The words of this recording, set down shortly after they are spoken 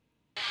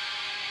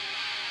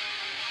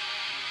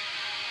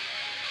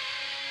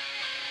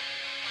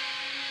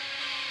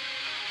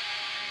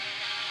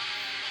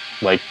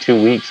like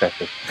 2 weeks, I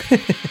think.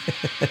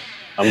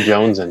 I'm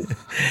jonesing.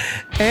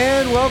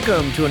 And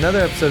welcome to another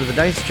episode of the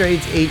Dynasty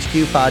Trades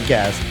HQ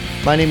podcast.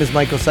 My name is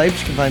Michael Sipes.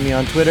 You can find me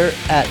on Twitter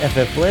at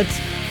FFBlitz.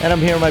 And I'm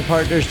here with my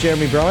partners,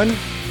 Jeremy Broen.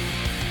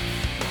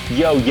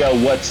 Yo,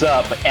 what's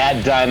up?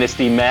 At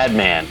Dynasty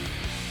Madman.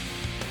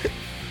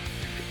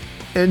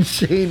 And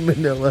Shane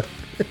Manila.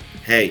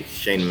 Hey,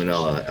 Shane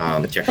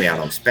Manila. Check me out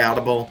on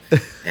Spoutable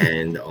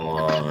and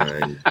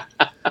on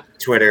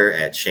Twitter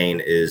at Shane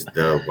is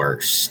the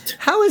worst.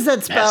 How is that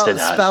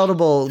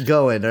Spoutable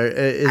going? Or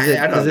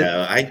I don't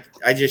know.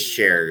 I just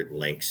share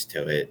links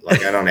to it.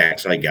 Like, I don't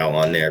actually go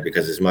on there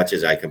because as much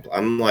as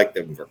I'm like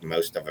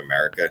most of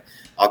America.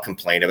 I'll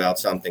complain about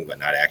something but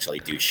not actually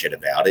do shit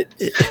about it.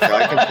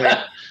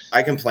 So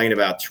I complain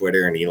about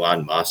Twitter and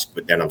Elon Musk,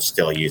 but then I'm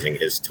still using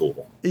his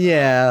tool.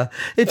 Yeah.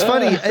 It's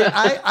funny.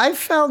 I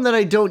found that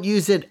I don't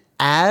use it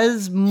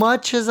as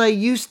much as I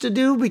used to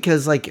do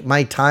because like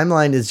my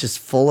timeline is just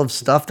full of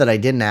stuff that I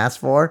didn't ask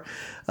for.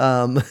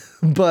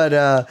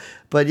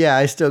 But yeah,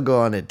 I still go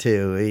on it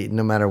too,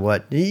 no matter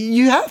what.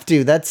 You have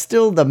to. That's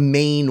still the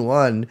main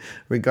one,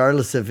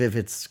 regardless of if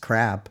it's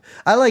crap.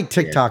 I like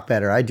TikTok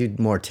better. I do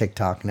more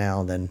TikTok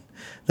now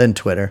than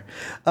Twitter.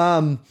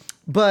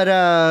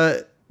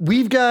 But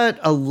we've got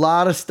a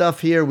lot of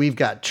stuff here. We've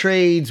got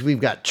trades. We've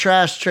got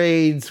trash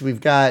trades.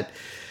 We've got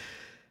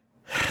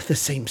the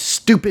same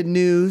stupid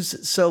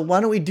news. So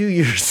why don't we do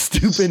your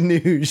stupid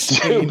news,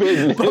 Shane?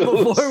 But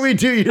before we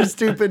do your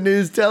stupid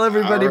news, tell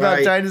everybody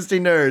about Dynasty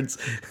Nerds.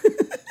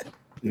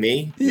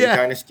 Me? Yeah.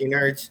 Dynasty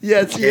Nerds?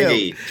 Yes,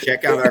 hey,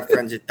 check out our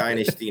friends at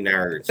Dynasty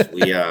Nerds.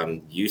 We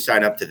you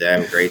sign up to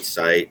them. Great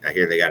site. I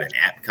hear they got an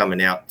app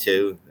coming out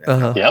too.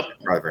 Yep.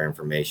 Private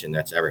information.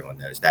 That's everyone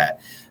knows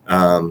that.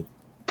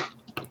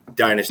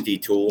 Dynasty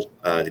tool,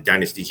 the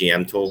Dynasty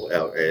GM tool,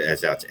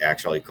 as that's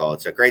actually called.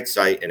 It's a great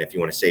site, and if you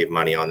want to save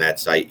money on that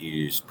site,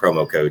 use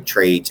promo code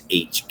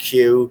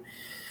TradesHQ.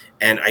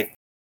 And I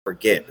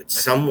forget, but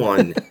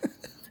someone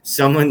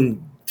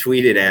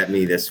tweeted at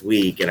me this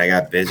week, and I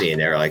got busy,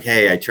 and they were like,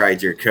 "Hey, I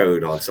tried your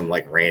code on some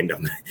like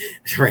random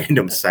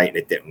site, and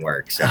it didn't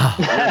work." So,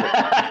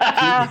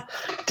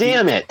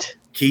 damn it!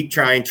 Keep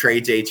trying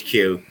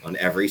TradesHQ on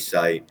every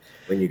site.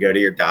 When you go to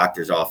your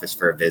doctor's office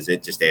for a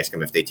visit, just ask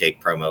them if they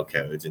take promo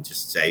codes and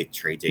just say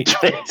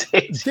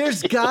TradesHQ.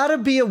 There's got to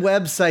be a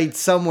website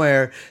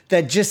somewhere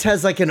that just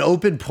has like an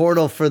open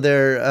portal for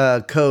their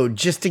code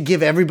just to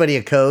give everybody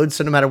a code.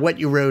 So no matter what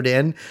you wrote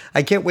in,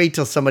 I can't wait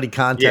till somebody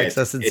contacts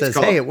us and says,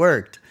 hey, it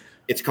worked.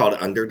 It's called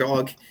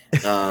Underdog.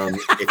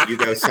 If you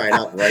go sign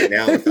up right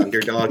now with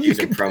Underdog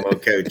using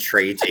promo code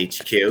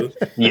TradesHQ,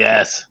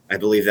 yes, I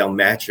believe they'll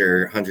match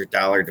your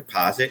 $100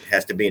 deposit. It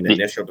has to be an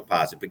initial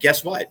deposit. But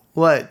guess what?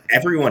 What?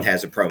 Everyone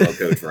has a promo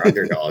code for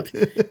Underdog,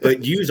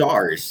 but use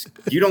ours.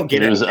 You don't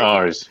get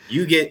ours.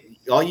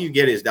 All you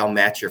get is they'll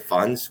match your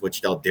funds,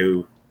 which they'll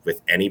do with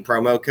any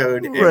promo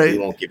code, and we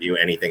won't give you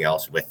anything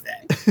else with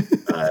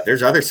that.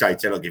 There's other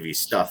sites that'll give you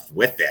stuff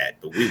with that,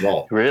 but we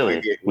won't.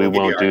 Really? We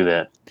won't do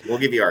that. We'll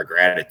give you our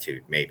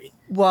gratitude, maybe.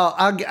 Well,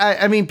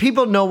 I mean,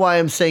 people know why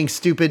I'm saying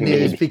stupid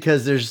news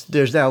because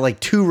there's now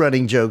like 2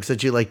 running jokes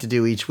that you like to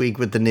do each week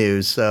with the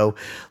news. So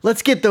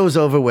let's get those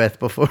over with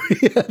before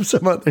we have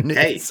some other news.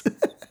 Hey,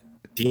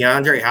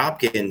 DeAndre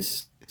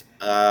Hopkins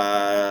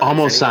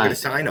almost signed.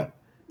 Sign him.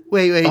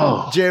 Wait,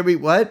 Jeremy,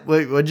 what?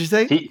 What'd you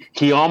say?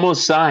 He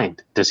almost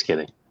signed. Just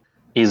kidding.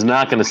 He's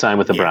not going to sign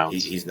with the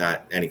Browns. He's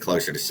not any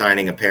closer to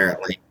signing,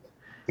 apparently.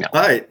 No.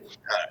 But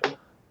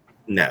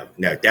no,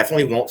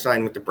 definitely won't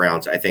sign with the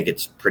Browns. I think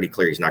it's pretty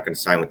clear he's not going to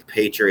sign with the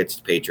Patriots.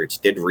 The Patriots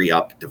did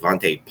re-up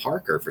Devontae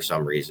Parker for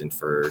some reason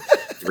for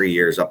 3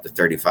 years up to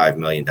 $35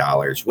 million,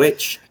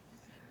 which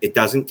it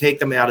doesn't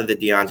take them out of the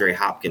DeAndre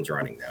Hopkins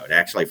running, though. It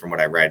actually, from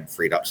what I read,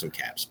 freed up some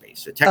cap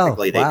space. So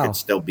technically, they could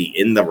still be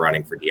in the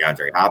running for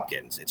DeAndre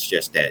Hopkins. It's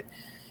just that,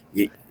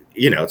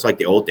 it's like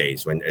the old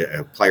days when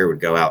a player would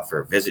go out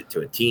for a visit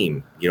to a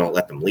team. You don't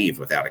let them leave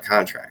without a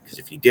contract, because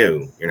if you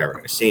do, you're never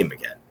going to see him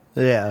again.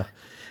 Yeah.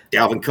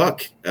 Dalvin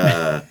Cook,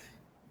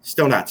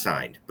 still not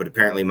signed, but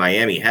apparently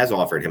Miami has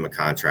offered him a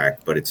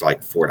contract, but it's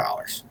like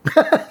 $4.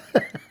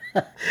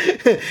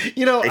 They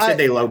said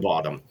they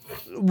lowballed him.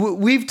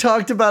 We've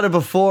talked about it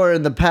before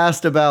in the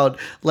past about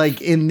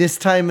like in this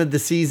time of the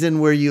season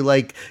where you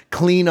like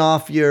clean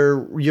off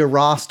your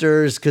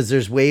rosters because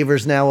there's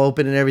waivers now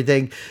open and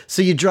everything.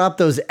 So you drop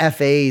those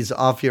FAs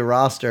off your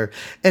roster,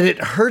 and it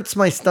hurts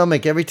my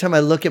stomach every time I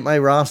look at my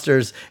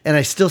rosters and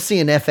I still see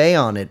an FA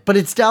on it. But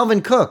it's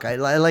Dalvin Cook.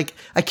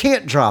 I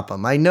can't drop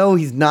him. I know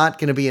he's not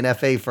going to be an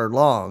FA for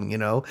long,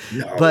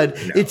 but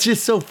it's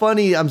just so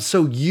funny. I'm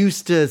so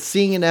used to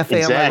seeing an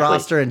FA on my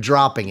roster and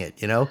dropping it,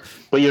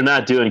 But you're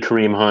not doing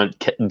Kareem Hunt,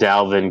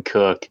 Dalvin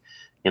Cook.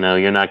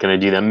 You're not going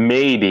to do that.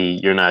 Maybe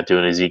you're not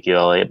doing Ezekiel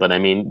Elliott, but I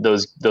mean,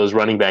 those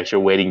running backs you're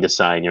waiting to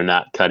sign, you're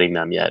not cutting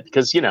them yet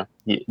because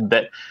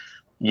that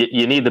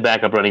you need the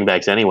backup running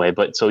backs anyway.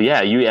 But so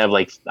yeah, you have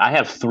I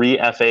have 3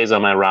 FAs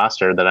on my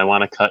roster that I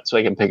want to cut so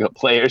I can pick up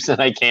players,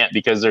 and I can't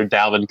because they're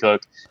Dalvin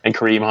Cook and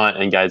Kareem Hunt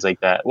and guys like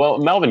that. Well,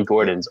 Melvin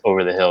Gordon's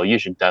over the hill. You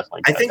should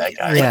definitely cut that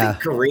guy. I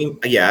think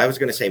Kareem. Yeah, I was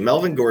going to say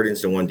Melvin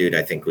Gordon's the one dude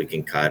I think we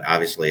can cut.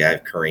 Obviously, I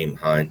have Kareem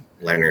Hunt,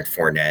 Leonard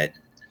Fournette.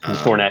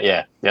 Fournette,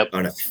 yeah, yep.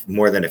 On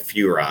more than a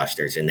few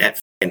rosters, and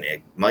that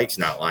Mike's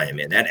not lying,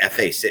 man. That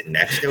FA sitting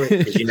next to it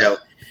because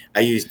I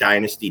use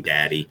Dynasty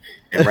Daddy,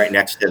 and right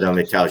next to them,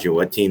 it tells you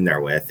what team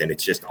they're with, and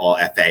it's just all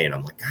FA. And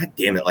I'm like, God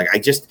damn it. I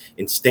just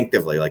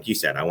instinctively, like you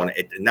said, I want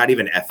it, not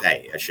even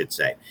FA, I should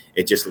say.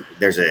 It just,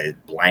 there's a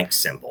blank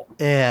symbol.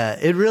 Yeah,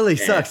 it really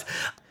sucks.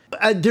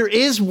 There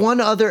is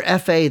one other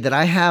FA that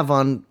I have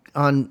on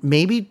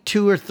maybe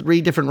 2 or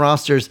 3 different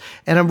rosters,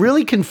 and I'm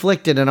really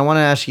conflicted, and I want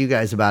to ask you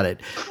guys about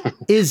it.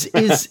 Is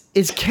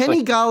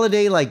Kenny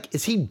Galladay,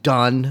 is he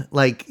done?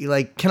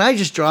 Can I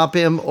just drop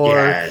him? Or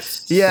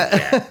yes.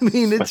 Yeah. I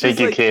mean, it's I think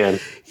you can.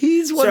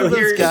 He's one of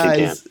those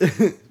guys.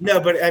 No,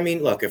 but I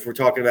mean, look, if we're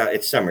talking about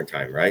it's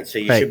summertime, right? So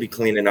you should be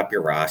cleaning up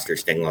your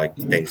rosters,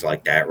 things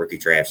like that. Rookie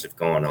drafts have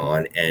gone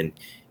on, and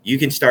you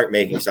can start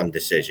making some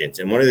decisions.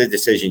 And one of the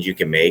decisions you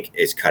can make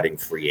is cutting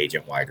free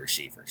agent wide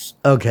receivers.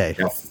 Okay.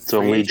 Now, it's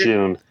only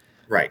June.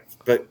 Right.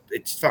 But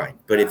it's fine.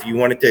 But if you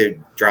wanted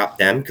to drop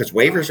them, because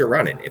waivers are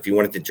running, if you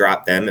wanted to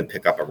drop them and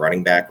pick up a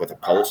running back with a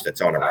pulse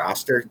that's on a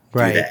roster, do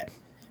that.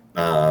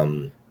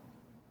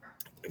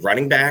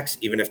 Running backs,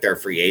 even if they're a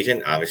free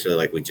agent, obviously,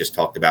 like we just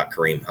talked about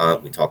Kareem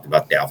Hunt, we talked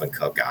about Dalvin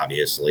Cook,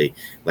 obviously,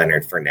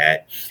 Leonard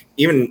Fournette,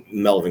 even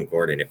Melvin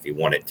Gordon, if he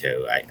wanted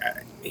to.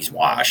 He's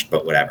washed,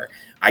 but whatever.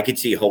 I could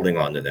see holding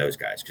on to those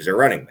guys because they're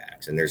running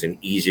backs, and there's an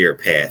easier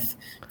path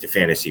to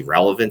fantasy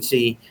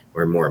relevancy,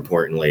 or more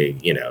importantly,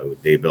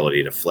 the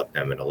ability to flip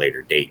them at a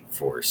later date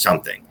for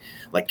something.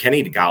 Like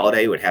Kenny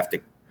Galladay would have to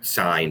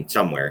sign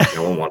somewhere.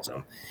 No one wants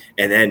him.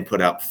 And then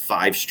put up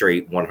 5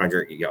 straight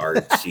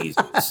 100-yard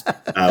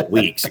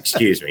weeks,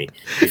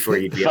 before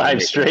you'd be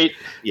 5 straight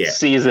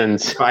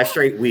seasons. 5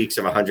 straight weeks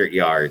of 100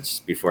 yards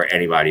before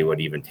anybody would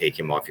even take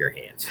him off your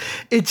hands.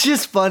 It's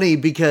just funny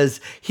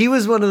because he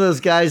was one of those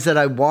guys that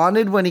I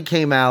wanted when he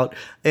came out.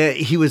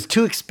 He was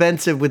too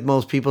expensive with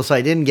most people, so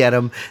I didn't get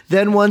him.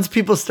 Then once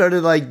people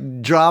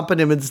started dropping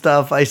him and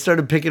stuff, I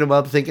started picking him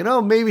up thinking,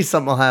 oh, maybe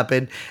something will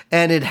happen.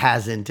 And it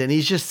hasn't. And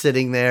he's just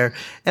sitting there.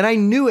 And I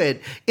knew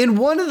it. In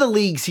one of the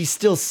leagues, he's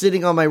still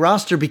sitting on my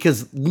roster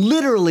because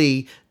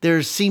literally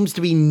there seems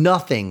to be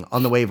nothing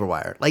on the waiver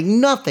wire.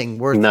 Nothing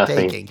worth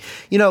taking.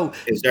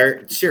 Is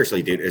there,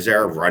 seriously, dude, is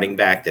there a running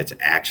back that's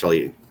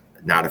actually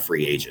not a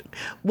free agent?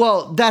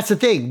 Well, that's the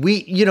thing.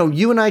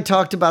 You and I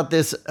talked about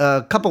this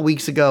a couple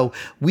weeks ago.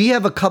 We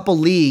have a couple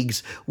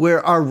leagues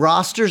where our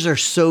rosters are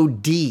so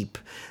deep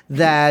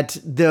that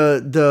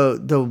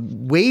the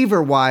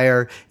waiver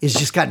wire is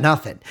just got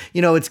nothing.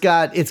 It's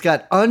got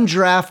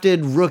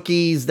undrafted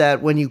rookies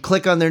that when you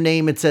click on their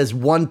name, it says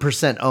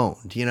 1%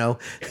 owned.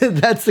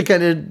 That's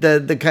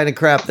the kind of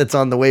crap that's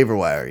on the waiver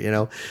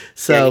wire.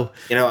 So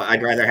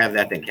I'd rather have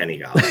that than Kenny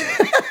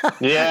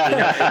Galladay.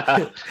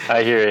 Yeah,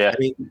 I hear you. I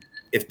mean,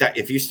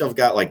 if you still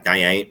got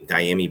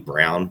Diami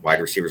Brown,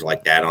 wide receivers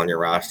like that on your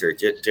roster,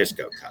 just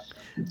go cut them.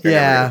 They're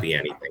never going to be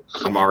anything.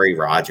 Amari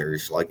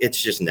Rogers,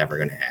 it's just never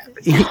going to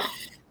happen.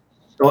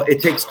 So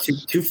it takes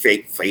two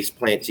fake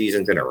faceplant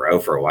seasons in a row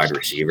for a wide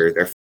receiver.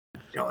 They're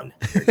done.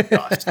 They're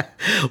dust.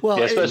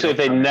 Well, especially if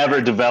they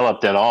never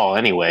developed at all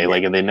anyway,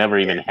 if they never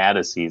even had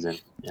a season.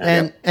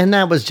 Yeah. And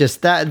that was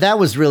just that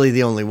was really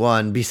the only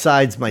one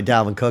besides my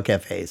Dalvin Cook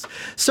FAs.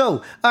 So,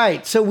 all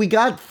right, so we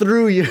got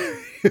through your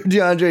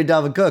DeAndre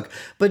Dalvin Cook,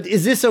 but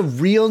is this a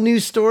real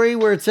news story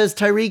where it says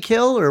Tyreek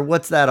Hill, or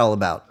what's that all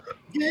about?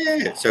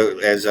 Yeah. So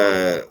as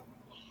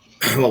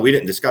we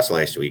didn't discuss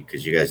last week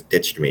because you guys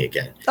ditched me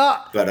again.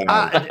 But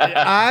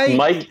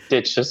Mike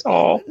ditched us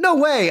all. No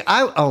way.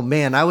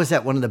 I was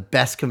at one of the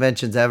best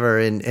conventions ever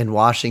in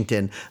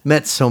Washington.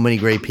 Met so many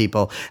great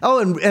people.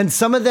 Oh, and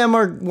some of them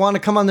want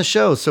to come on the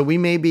show, so we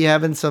may be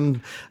having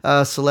some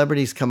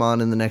celebrities come on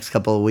in the next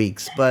couple of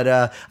weeks. But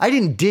I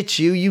didn't ditch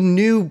you. You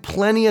knew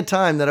plenty of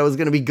time that I was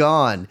going to be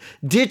gone.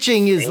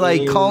 Ditching is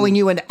like calling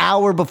you an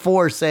hour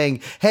before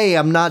saying, "Hey,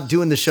 I'm not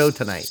doing the show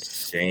tonight."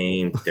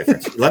 Same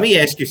difference. Let me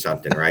ask you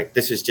something, right?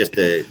 This is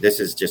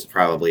just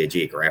probably a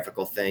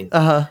geographical thing,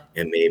 and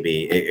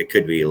maybe it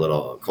could be a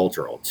little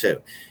cultural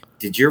too.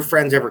 Did your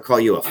friends ever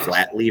call you a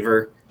flat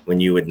lever when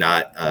you would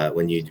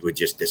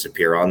just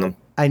disappear on them?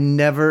 I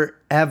never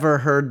ever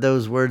heard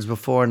those words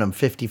before, and I'm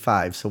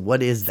 55. So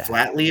what is that?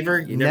 Flat lever?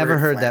 You never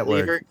heard that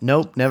lever? Word.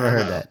 Nope, never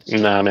heard that.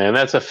 No, man,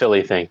 that's a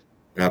Philly thing.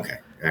 Okay,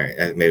 all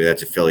right, maybe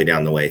that's a Philly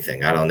down the way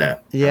thing. I don't know.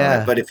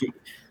 Yeah, but if you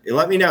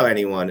let me know,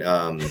 anyone.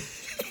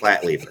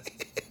 Flat lever.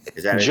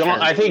 Is that John?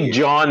 I think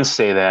Johns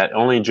say that.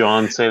 Only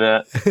Johns say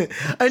that.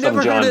 I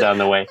never John heard down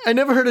the way. I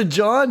never heard of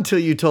John till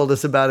you told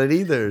us about it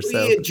either.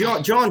 So Yeah,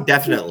 John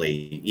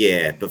definitely,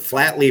 yeah. But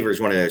flat lever is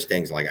one of those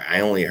things. Like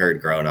I only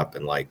heard growing up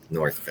in like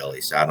North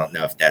Philly, so I don't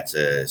know if that's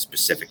a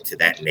specific to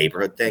that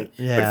neighborhood thing.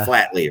 Yeah. But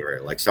flat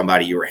lever, like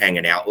somebody you were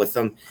hanging out with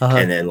them,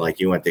 and then like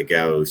you went to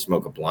go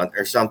smoke a blunt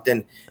or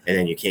something, and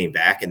then you came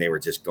back and they were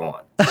just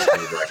gone. And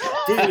you were like,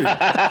 dude,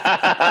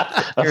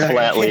 a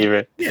flat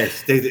lever.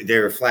 Yes, they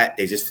were flat.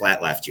 They just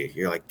flat left you.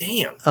 You're like,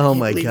 damn. Oh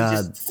my God.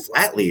 He's just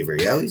flat lever,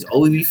 yo. He's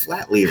always be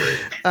flat lever.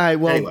 all right,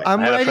 well, Anyway, I'm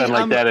I had writing. a friend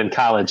like that in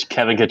college,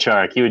 Kevin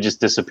Kacharik. He would just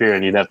disappear,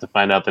 and you'd have to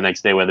find out the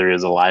next day whether he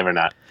was alive or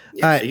not.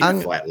 Yeah, All right, so you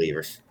have flat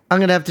levers. I'm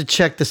gonna have to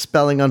check the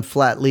spelling on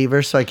flat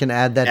lever so I can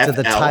add that to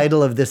the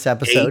title of this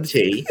episode.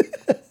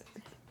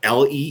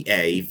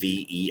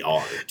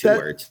 FLEAVER, two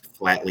words,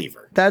 flat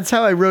lever. That's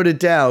how I wrote it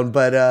down.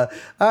 But all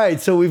right,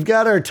 so we've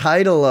got our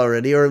title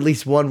already, or at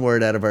least one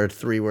word out of our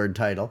 3-word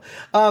title.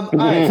 All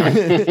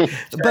right.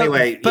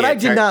 but I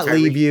did not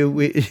leave you.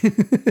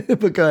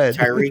 But go ahead.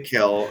 Tyreek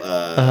Hill,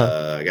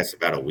 I guess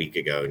about a week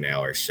ago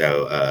now or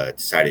so,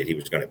 decided he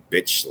was going to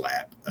bitch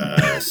slap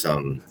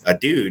a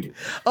dude.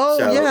 Oh,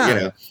 so,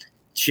 yeah.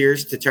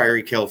 Cheers to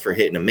Tyreek Hill for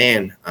hitting a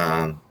man.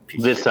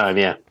 This time,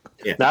 yeah.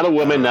 Not a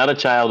woman, not a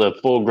child, a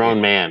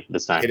full-grown man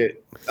this time.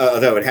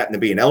 Although it happened to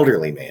be an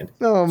elderly man.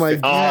 Oh, my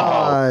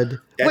God.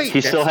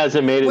 He still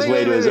hasn't made his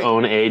way to his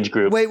own age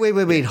group.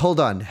 Wait. Hold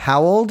on.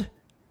 How old?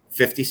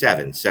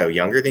 57, so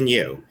younger than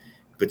you,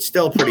 but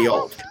still pretty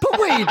old. But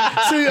wait,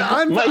 so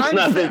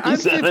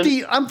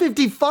I'm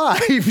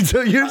 55,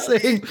 so you're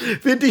saying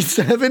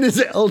 57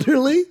 is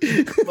elderly?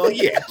 Well,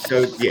 yeah.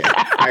 So, yeah,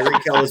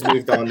 Tyreek Hill has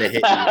moved on to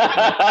hitting.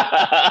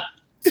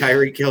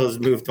 Tyreek Hill has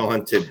moved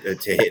on to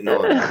hitting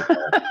on.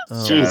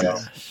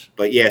 Jesus.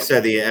 But yeah,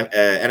 so the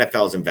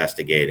NFL is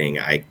investigating.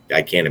 I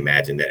can't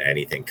imagine that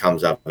anything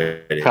comes up of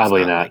it.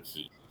 Probably not.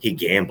 Like he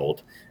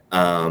gambled.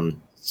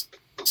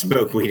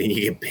 Smoke weed and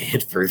you get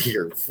banned for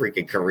your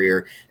freaking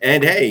career.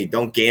 And hey,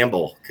 don't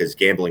gamble because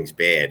gambling's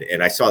bad.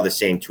 And I saw the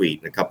same tweet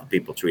and a couple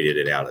people tweeted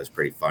it out. It was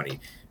pretty funny.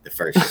 The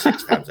first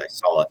 6 times I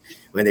saw it,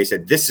 when they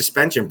said this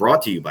suspension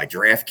brought to you by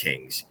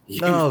DraftKings.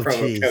 Use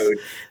promo code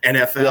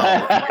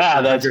NFL.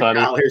 That's funny.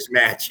 $100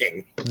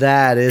 matching.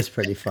 That is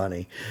pretty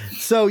funny.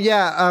 So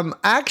yeah,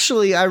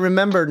 actually, I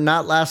remember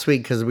not last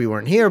week because we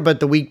weren't here,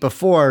 but the week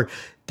before.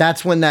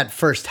 That's when that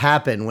first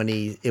happened when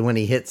he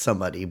hit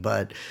somebody,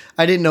 but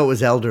I didn't know it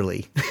was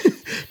elderly.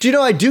 Do you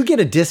know I do get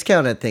a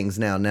discount at things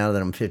now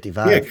that I'm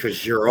 55? Yeah,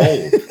 because you're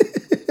old.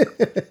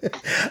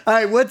 All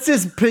right, what's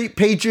this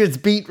Patriots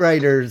beat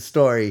writer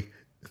story?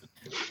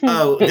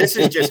 Oh, this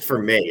is just for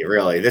me,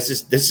 really. This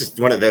is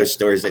one of those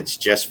stories that's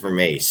just for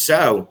me.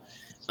 So,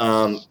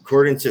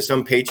 according to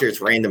some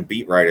Patriots random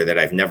beat writer that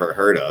I've never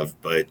heard of,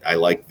 but I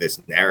like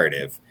this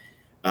narrative,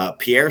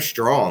 Pierre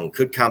Strong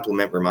could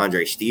compliment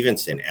Ramondre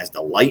Stevenson as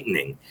the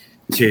lightning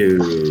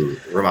to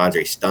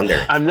Ramondre's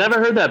thunder. I've never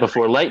heard that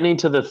before. Lightning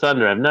to the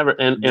thunder. I've never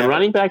in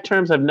running back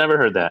terms. I've never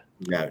heard that.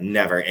 No,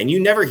 never. And you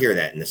never hear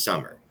that in the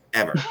summer.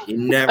 Ever. You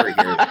never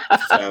hear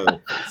that.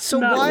 So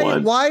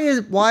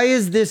why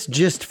is this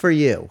just for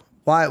you?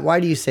 Why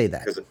do you say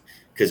that?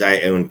 Because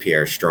I own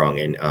Pierre Strong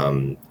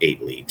in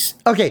 8 leagues.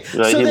 Okay.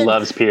 He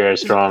loves Pierre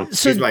Strong.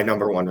 He's my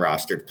number 1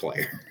 rostered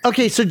player.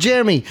 Okay, so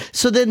Jeremy,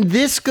 so then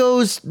this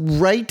goes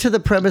right to the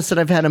premise that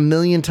I've had a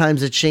million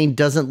times that Shane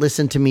doesn't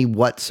listen to me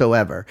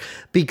whatsoever.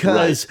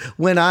 Because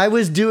when I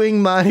was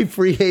doing my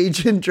free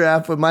agent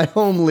draft with my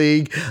home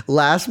league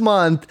last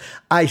month,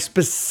 I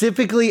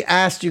specifically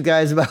asked you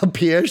guys about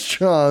Pierre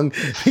Strong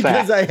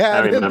because I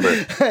had him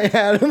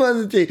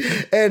on the team.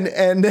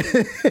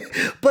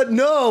 And but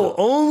no,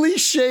 only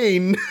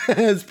Shane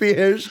has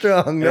Pierre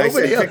Strong.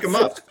 Nobody else. Pick him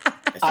up.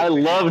 I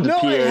loved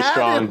Pierre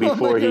Strong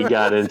before he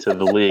got into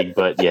the league,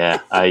 but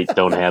yeah, I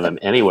don't have him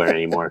anywhere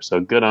anymore.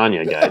 So good on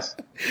you guys.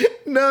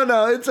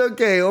 No, it's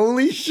okay.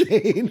 Only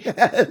Shane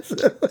has.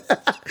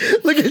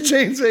 Look at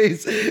Shane's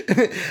face.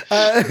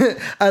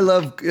 I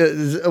love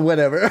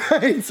whatever. All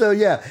right, so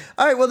yeah.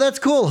 All right, well, that's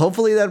cool.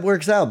 Hopefully that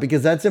works out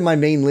because that's in my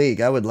main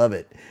league. I would love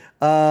it.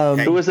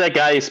 Who was that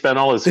guy he spent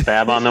all his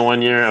fab on the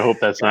one year? I hope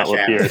that's not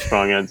what Pierre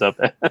Strong ends up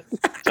at.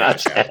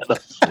 Josh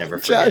Adams. Never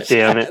forget.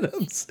 Damn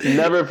it.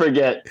 Never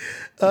forget.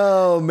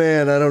 Oh,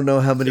 man. I don't know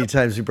how many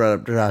times you brought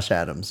up Josh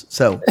Adams.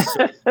 So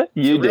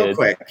you did. Real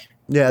quick.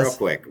 Yes. Real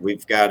quick.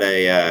 We've got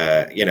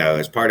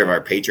as part of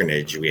our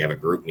patronage, we have a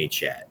group me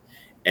chat.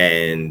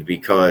 And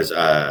because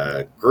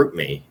group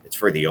me, it's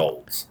for the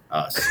olds,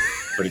 us.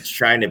 But it's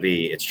trying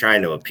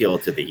to appeal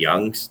to the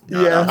youngs.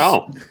 Yeah.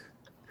 Oh.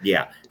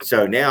 Yeah.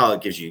 So now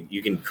it gives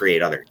you can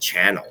create other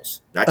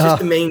channels, not just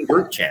the main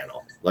group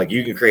channel. Like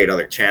you can create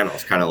other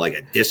channels, kind of like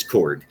a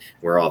Discord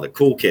where all the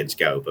cool kids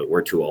go, but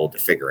we're too old to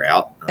figure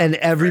out. And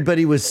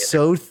everybody was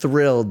so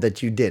thrilled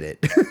that you did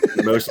it.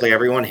 Mostly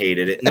everyone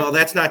hated it. No,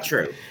 that's not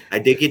true. I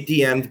did get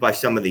DM'd by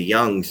some of the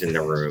youngs in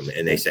the room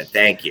and they said,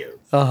 thank you.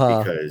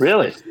 Because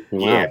Really?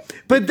 Wow. yeah,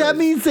 But that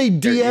means they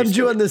they're used DM'd to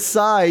you it. on the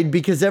side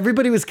because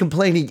everybody was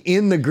complaining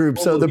in the group.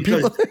 So the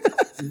because,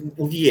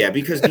 people. yeah,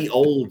 because the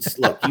olds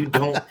look, you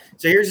don't.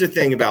 So here's the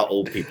thing about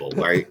old people,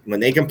 right? When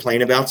they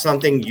complain about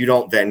something, you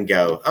don't then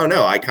go, "Oh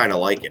no, I kind of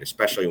like it,"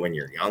 especially when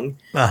you're young,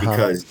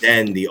 because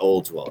then the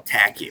olds will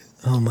attack you.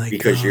 Oh my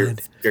Because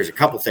God. there's a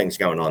couple things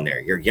going on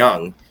there. You're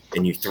young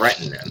and you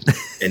threaten them,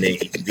 and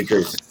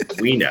because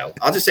we know.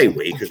 I'll just say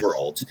we because we're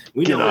olds.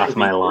 We Get know off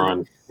my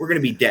lawn. We're going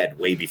to be dead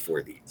way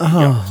before the Oh,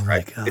 youngs, my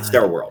right? God. It's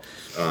their world.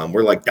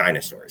 We're like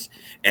dinosaurs,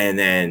 and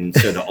then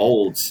so the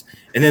olds,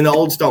 and then the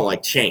olds don't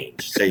like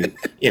change. So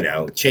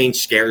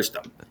change scares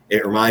them.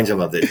 It reminds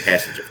them of the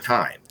passage of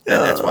time.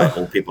 That's why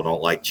old people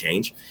don't like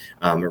change.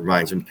 It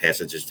reminds them of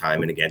passage of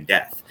time and again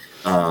death.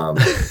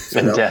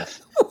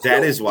 Death.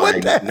 That is why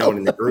no one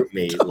in the group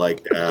me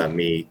like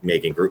me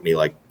making group me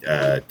like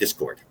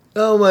Discord.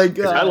 Oh my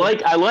God.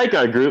 I like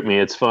our group me.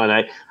 It's fun.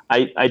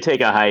 I take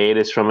a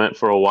hiatus from it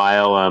for a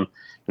while.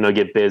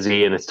 Get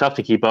busy, and it's tough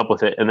to keep up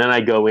with it. And then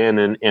I go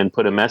in and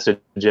put a message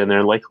in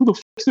there, like, who the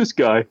fuck's this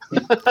guy?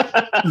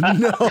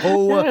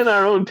 No. And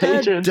our own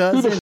patron.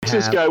 Who the fuck's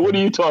this guy? What are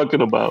you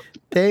talking about?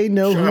 They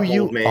know Shut who up,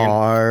 you old man.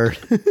 are.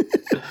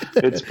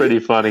 It's pretty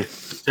funny.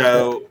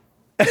 So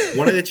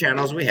one of the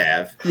channels we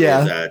have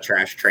is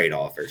trash trade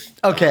offers.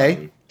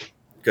 Okay.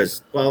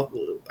 Because,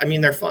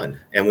 they're fun,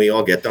 and we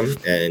all get them,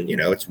 and,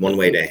 it's one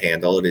way to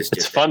handle it.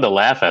 It's fun to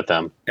laugh at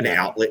them. An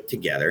outlet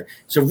together.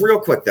 So real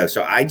quick, though,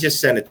 so I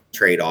just sent a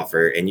trade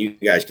offer, and you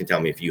guys can tell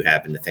me if you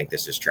happen to think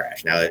this is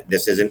trash. Now,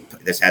 this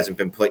hasn't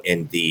been put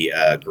in the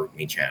Group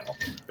Me channel,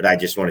 but I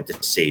just wanted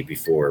to see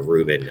before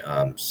Ruben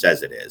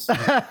says it is.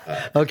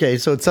 Okay,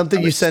 so it's something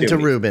I'm you sent to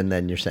assuming. Ruben,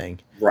 then you're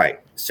saying. Right.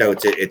 So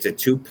it's a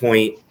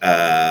 2-point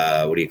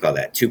what do you call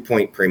that?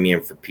 2-point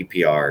premium for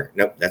PPR.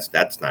 Nope,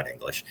 that's not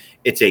English.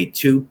 It's a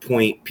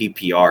 2-point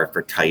PPR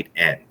for tight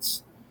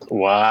ends.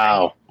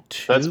 Wow.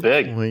 That's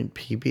big. 2-point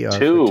PPR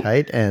Two. for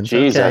tight ends.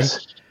 Jesus.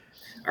 Okay.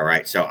 All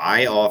right. So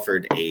I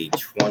offered a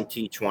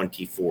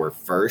 2024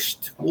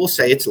 first. We'll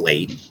say it's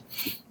late.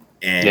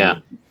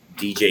 And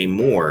DJ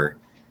Moore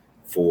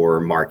for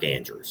Mark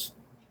Andrews.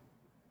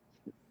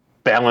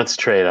 Balanced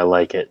trade. I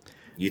like it.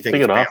 You think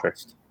Good it's offer.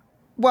 balanced?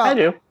 Well, I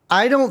do.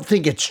 I don't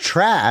think it's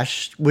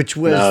trash, which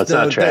was No, it's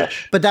not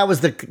trash. but that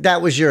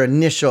was your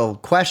initial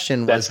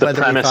question, That's was the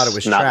whether premise. we thought it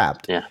was Not-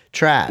 trapped. Yeah.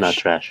 Trash. Not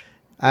trash.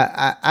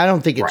 I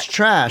don't think it's Right.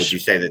 trash. Would you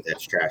say that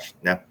that's trash?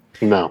 No.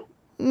 No.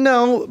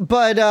 No,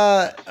 but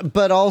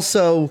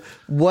also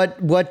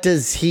what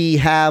does he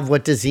have?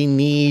 What does he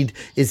need?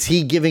 Is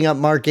he giving up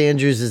Mark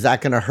Andrews? Is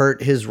that going to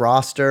hurt his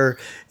roster?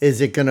 Is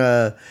it going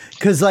to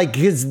cuz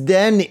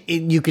then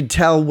you could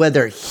tell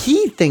whether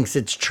he thinks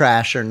it's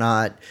trash or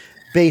not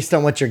based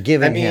on what you're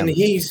giving him.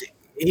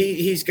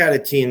 He's got a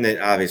team that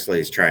obviously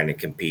is trying to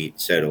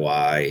compete. So do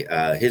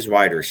I. His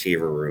wide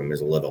receiver room is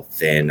a little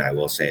thin. I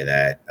will say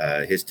that.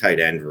 His tight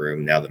end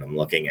room, now that I'm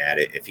looking at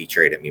it, if he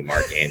traded me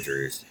Mark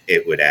Andrews,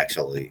 it would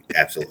actually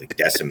absolutely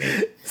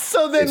decimate.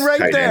 So then his right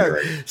tight end there.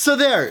 room. So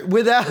there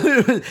without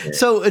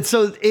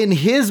so in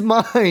his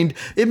mind,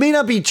 it may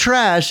not be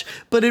trash,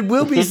 but it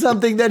will be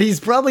something that he's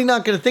probably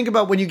not going to think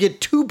about when you get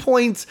 2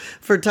 points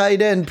for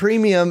tight end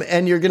premium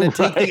and you're going to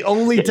take the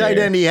only tight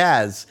end he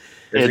has.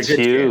 There's a It's good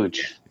huge.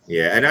 chance.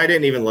 Yeah, and I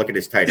didn't even look at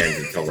his tight ends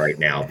until right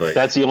now. But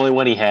That's the only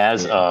one he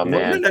has. Oh,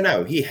 man.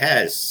 No. He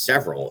has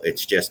several.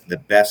 It's just the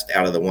best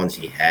out of the ones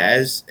he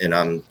has, and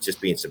I'm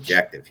just being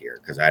subjective here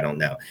because I don't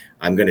know.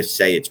 I'm going to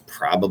say it's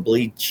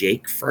probably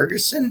Jake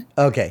Ferguson.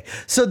 Okay.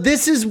 So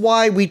this is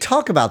why we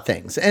talk about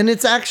things. And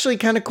it's actually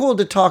kind of cool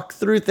to talk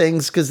through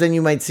things because then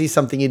you might see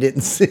something you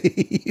didn't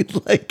see,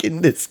 like in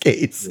this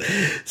case.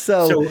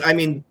 So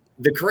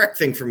the correct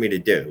thing for me to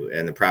do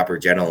and the proper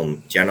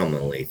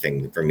gentlemanly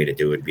thing for me to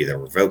do would be to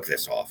revoke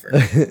this offer.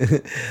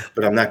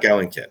 But I'm not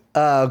going to.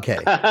 Okay.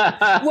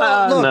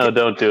 Well, look, No,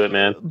 don't do it,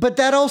 man. but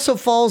that also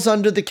falls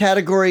under the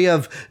category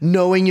of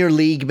knowing your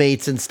league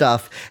mates and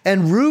stuff.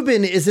 And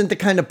Ruben isn't the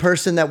kind of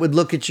person that would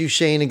look at you,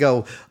 Shane, and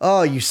go,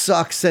 "Oh, you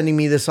suck sending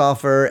me this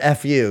offer.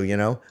 F you," you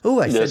know?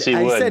 Oh, I Yes, he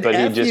said would, but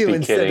he'd F just you be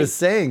instead kidding. of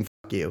saying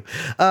fuck you.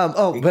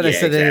 But I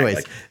said it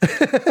anyways.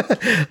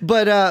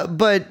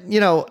 But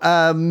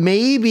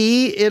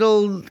maybe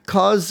it'll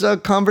cause a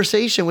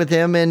conversation with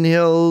him and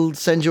he'll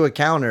send you a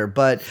counter.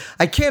 But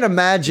I can't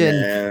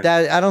imagine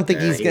that. I don't think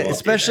he's he going to, won't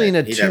do especially in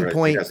that. a He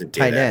 2-point doesn't do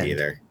tight that end.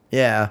 either.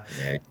 Yeah.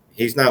 Yeah.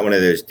 He's not one of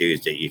those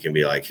dudes that you can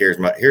be like, here's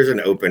an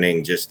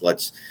opening. Just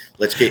let's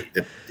get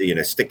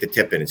stick the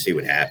tip in and see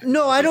what happens.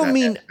 No, I He's don't not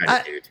mean, that kind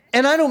of dude.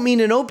 and I don't mean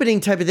an opening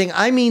type of thing.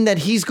 I mean that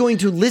he's going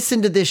to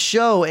listen to this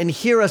show and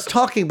hear us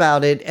talking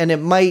about it, and it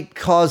might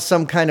cause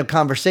some kind of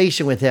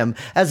conversation with him,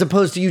 as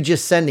opposed to you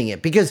just sending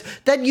it, because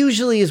that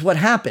usually is what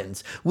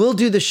happens. We'll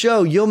do the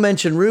show, you'll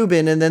mention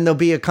Ruben, and then there'll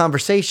be a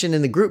conversation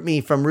in the group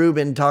me from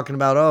Ruben talking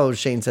about, oh,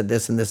 Shane said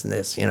this and this and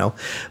this,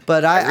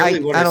 But I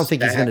don't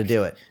think he's going to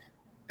do it.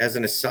 As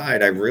an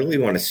aside, I really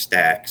want to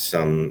stack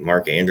some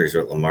Mark Andrews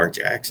with Lamar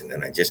Jackson,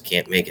 and I just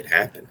can't make it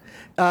happen.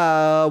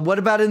 What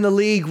about in the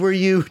league where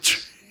you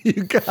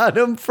You got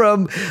him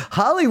from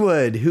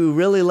Hollywood, who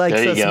really likes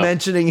us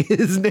mentioning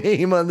his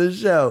name on the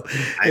show.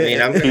 I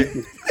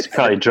mean, he's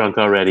probably drunk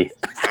already.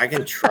 I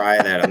can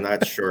try that. I'm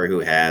not sure who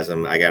has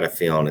him. I got a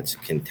feeling it's a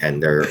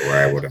contender, or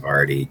I would have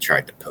already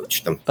tried to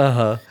poach them.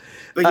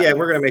 But yeah,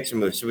 we're going to make some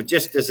moves. So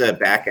just as a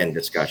back end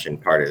discussion,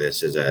 part of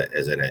this is an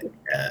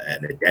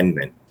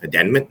addendum.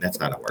 Addendum? That's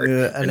not a word.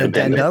 An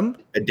addendum?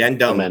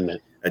 Addendum.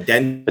 Amendment.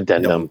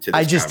 Addendum. To this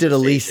I just did a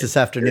lease this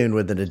afternoon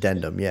with an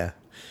addendum. Yeah.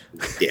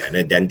 Yeah, an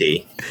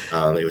addendee.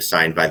 It was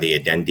signed by the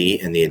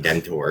addendee and the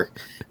addentor.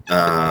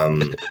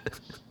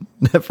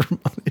 Never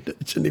mind. I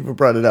shouldn't even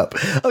brought it up.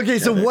 Okay,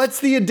 so what's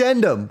the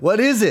addendum? What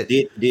is it?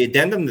 The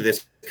addendum to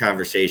this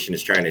conversation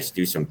is trying to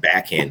do some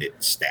backhanded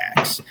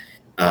stacks.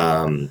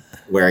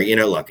 Where,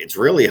 look, it's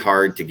really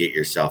hard to get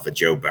yourself a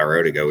Joe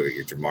Burrow to go with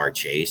your Jamar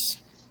Chase.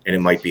 And it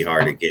might be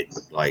hard to get,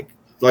 like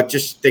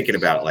just thinking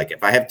about, like,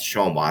 if I have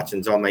Deshaun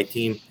Watson's on my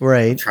team,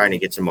 right? I'm trying to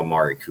get some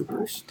Amari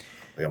Coopers.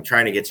 Like, I'm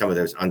trying to get some of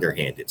those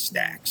underhanded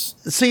stacks.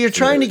 So you're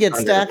trying to get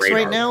stacks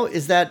right now?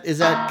 Is that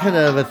kind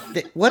of a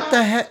thing? What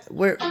the heck?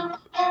 Where?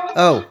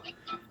 Oh,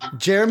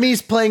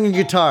 Jeremy's playing a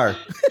guitar.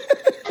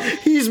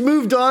 He's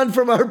moved on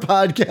from our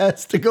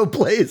podcast to go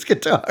play his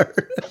guitar.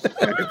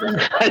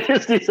 I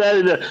just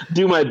decided to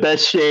do my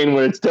best Shane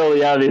where it's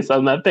totally obvious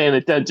I'm not paying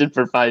attention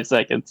for 5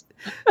 seconds.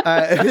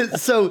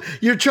 So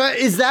you're trying.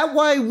 Is that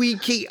why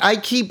I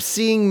keep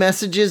seeing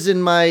messages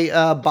in my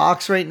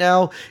box right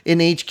now in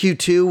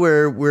HQ2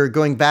 where we're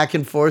going back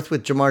and forth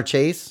with Jamar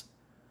Chase?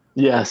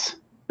 Yes,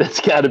 that's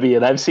got to be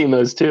it. I've seen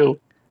those too.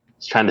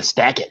 He's trying to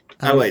stack it.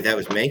 Oh, wait, that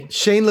was me?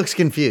 Shane looks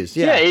confused.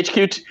 Yeah,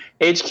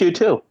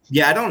 HQ2.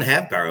 Yeah, I don't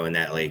have Burrow in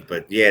that league,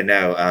 but yeah,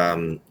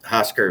 no.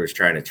 Husker was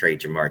trying to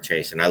trade Jamar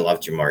Chase, and I love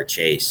Jamar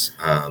Chase.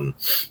 And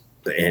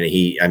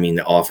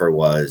the offer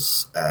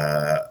was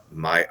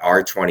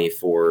our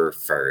 24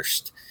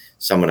 first,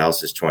 someone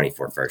else's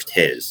 24 first,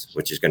 his,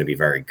 which is going to be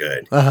very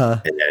good,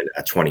 and then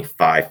a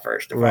 25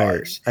 first of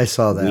ours. I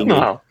saw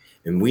that.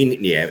 And we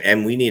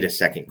need a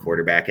second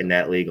quarterback in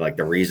that league. Like,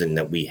 the reason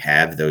that we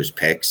have those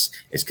picks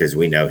is because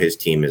we know his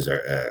team is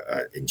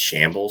in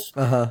shambles,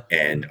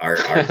 and our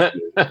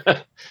team,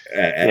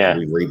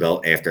 we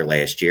rebuilt after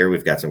last year.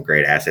 We've got some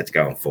great assets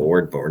going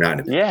forward, but we're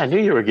not. I knew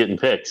you were getting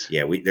picks.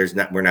 Yeah,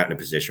 we're not in a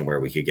position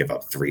where we could give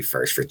up 3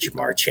 firsts for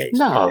Jamar Chase.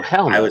 No,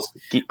 hell no.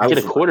 I was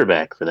a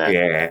quarterback for that.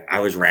 Yeah, I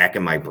was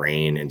racking my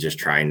brain and just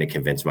trying to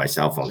convince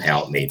myself on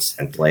how it made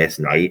sense last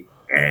night.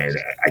 And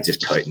I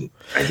just couldn't.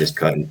 It does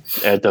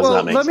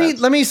not make sense.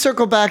 Let me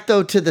circle back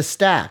though to the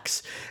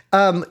stacks.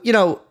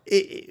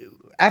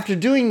 After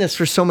doing this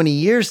for so many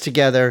years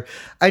together,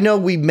 I know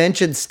we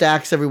mentioned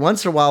stacks every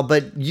once in a while,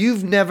 but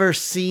you've never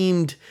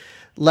seemed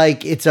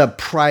like it's a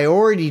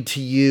priority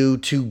to you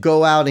to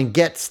go out and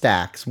get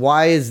stacks.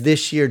 Why is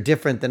this year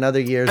different than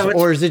other years?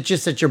 Or is it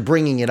just that you're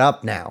bringing it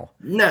up now?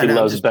 No, he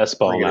loves best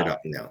ball now.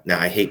 No,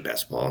 I hate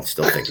best ball. I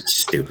still think it's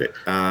stupid.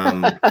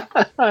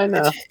 I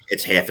know.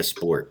 It's half a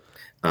sport.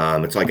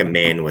 It's like a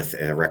man with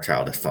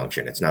erectile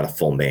dysfunction. It's not a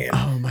full man.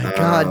 Oh my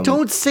God.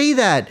 Don't say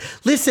that.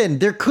 Listen,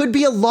 there could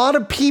be a lot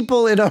of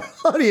people in our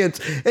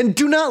audience, and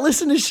do not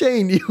listen to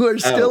Shane. You are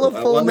still a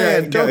full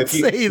man. Don't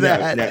say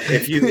that. No.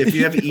 If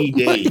you have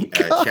ED,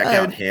 check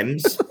out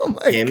Hims.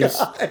 Hims,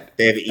 God.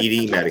 They have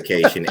ED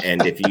medication,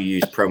 and if you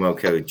use promo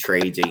code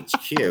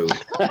TradesHQ.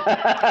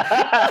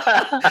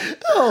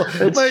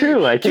 That's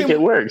true. I think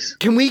it works.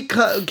 Can we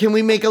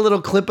make a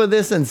little clip of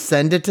this and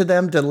send it to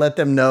them to let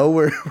them know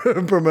we're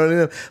promoting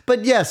them?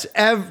 But yes,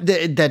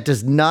 that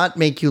does not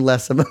make you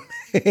less of a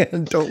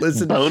man. Don't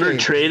listen to Boner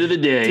Trade of the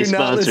Day,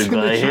 sponsored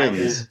by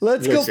Hims.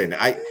 Listen,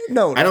 I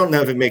don't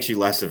know if it makes you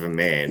less of a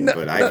man,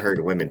 but I've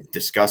heard women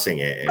discussing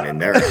it, and in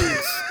their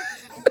eyes,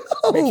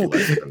 it makes you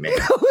less of a man.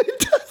 No, it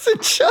doesn't.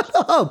 Shut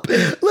up.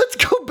 Let's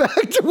go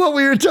back to what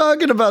we were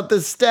talking about,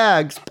 the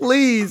stacks.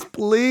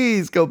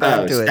 Please go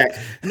back to it.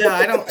 No,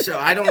 I don't. So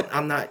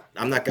I'm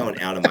not going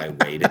out of my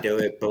way to do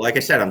it. But like I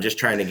said, I'm just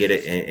trying to get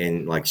it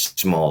in like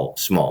small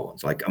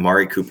ones, like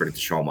Amari Cooper to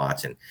Deshaun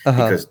Watson,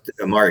 because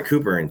Amari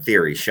Cooper in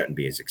theory shouldn't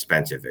be as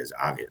expensive as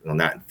obvious. Well,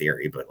 not in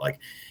theory, but like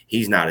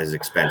he's not as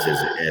expensive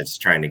as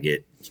trying to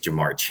get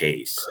Jamar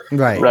Chase,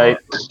 right,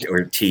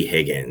 or T.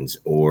 Higgins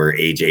or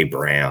AJ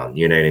Brown.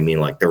 You know what I mean?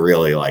 Like the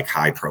really like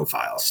high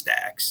profile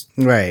stacks.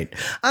 Right.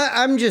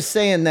 I'm just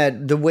saying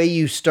that the way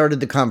you started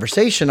the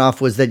conversation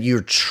off was that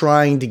you're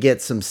trying to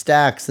get some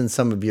stacks in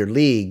some of your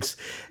leagues.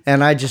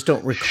 And I just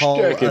don't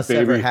recall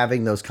ever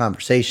having those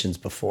conversations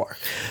before.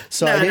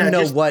 So I didn't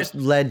know what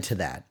led to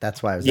that.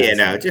 That's why I was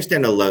asking. Just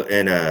in a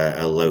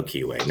low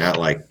key way, not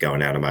like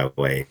going out of my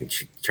way and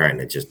trying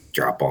to just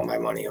drop all my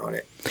money on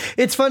it.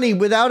 It's funny,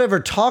 without ever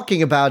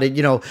talking about it,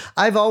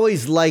 I've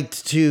always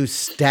liked to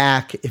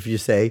stack, if you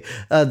say,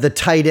 the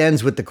tight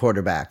ends with the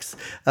quarterbacks.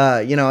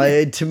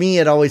 To me,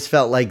 it always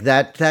felt like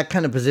that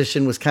kind of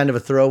position was kind of a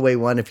throwaway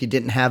one if you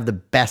didn't have the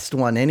best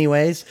one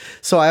anyways.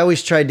 So I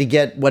always tried to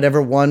get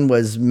whatever one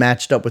was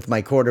matched up with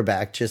my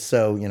quarterback, just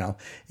so,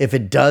 if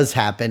it does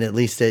happen, at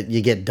least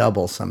you get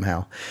double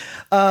somehow.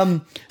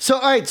 So,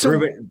 all right. So,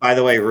 Ruben, by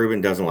the way,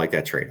 Ruben doesn't like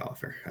that trade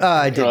offer.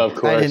 I didn't. Of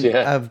course,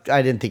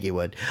 I didn't think he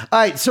would. All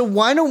right. So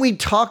why don't we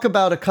talk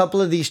about a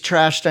couple of these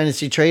trash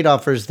dynasty trade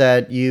offers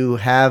that you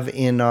have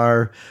in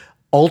our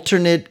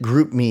alternate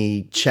group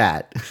me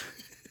chat?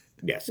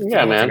 Yes, it's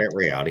an alternate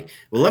reality.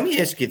 Well, let me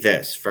ask you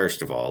this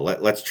first of all.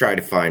 Let's try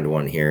to find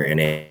one here and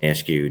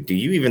ask you: do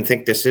you even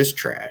think this is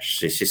trash?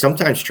 See,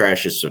 sometimes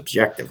trash is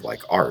subjective,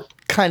 like art.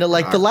 Kind of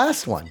like the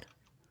last one,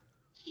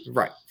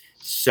 right?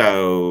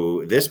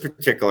 So this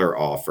particular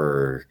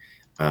offer,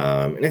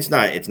 and it's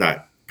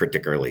not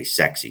particularly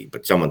sexy,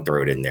 but someone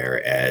threw it in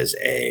there as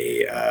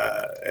a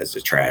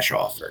trash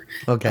offer.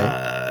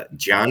 Okay,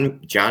 John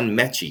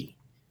Mechie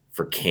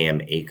for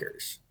Cam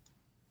Akers.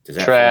 Does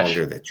that trash.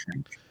 fall under the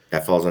trash?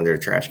 That falls under the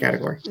trash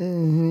category?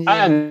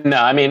 Mm-hmm. No,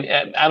 I mean,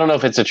 I don't know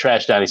if it's a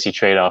trash dynasty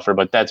trade offer,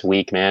 but that's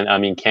weak, man. I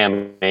mean,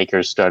 Cam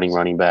Akers starting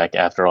running back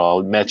after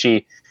all.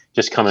 Mechie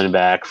just coming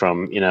back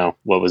from,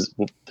 what was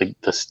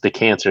the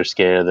cancer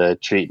scare, the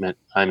treatment.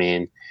 I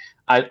mean,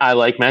 I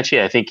like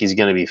Mechie. I think he's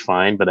going to be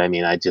fine, but I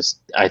mean, I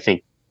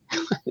think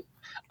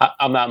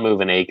I'm not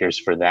moving Akers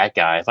for that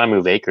guy. If I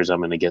move Akers, I'm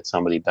going to get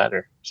somebody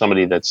better,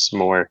 somebody that's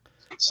more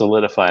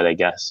solidified, I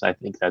guess. I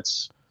think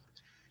that's...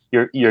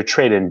 You're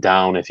trading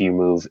down if you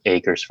move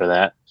Akers for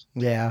that.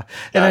 Yeah.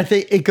 And I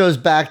think it goes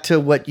back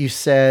to what you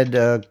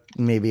said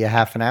maybe a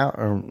half an hour,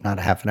 or not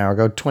a half an hour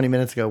ago, 20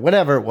 minutes ago,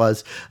 whatever it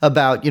was,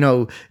 about,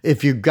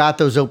 if you got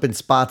those open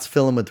spots,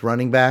 fill them with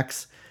running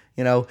backs.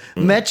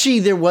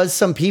 Mechie, there was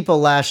some people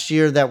last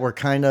year that were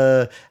kind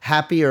of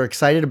happy or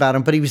excited about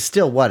him, but he was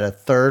still, a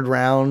third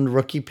round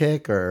rookie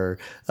pick or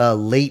a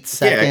late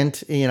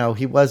second. Yeah.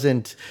 He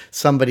wasn't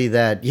somebody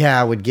that,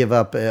 would give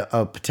up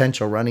a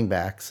potential running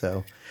back.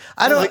 So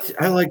I like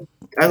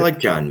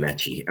John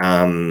Mechie.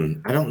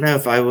 I don't know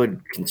if I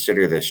would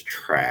consider this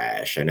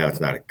trash. I know it's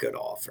not a good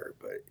offer,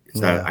 but it's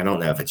not. I don't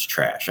know if it's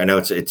trash. I know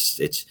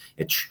it's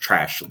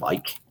trash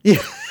like.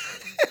 Yeah.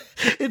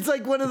 It's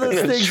like one of those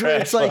things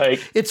where it's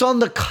like it's on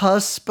the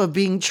cusp of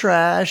being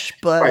trash,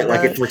 but right,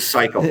 like it's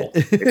recyclable.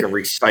 It's a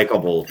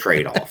recyclable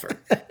trade offer.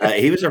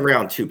 He was a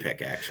round 2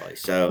 pick actually,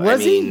 so was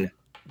he?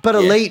 But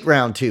a late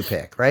round 2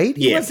 pick, right?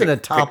 He wasn't a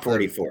top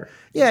 44.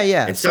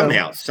 Yeah. And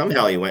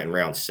somehow he went in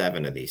round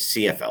 7 of the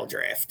CFL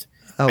draft.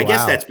 Oh, I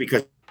guess that's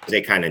because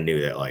they kind of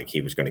knew that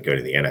he was going to go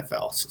to the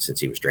NFL since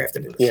he was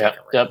drafted in the second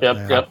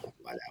round. Yep.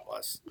 Why that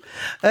was.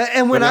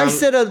 And when I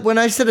said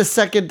a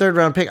second, third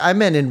round pick, I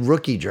meant in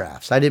rookie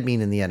drafts. I didn't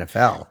mean in the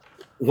NFL.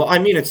 Well, I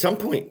mean,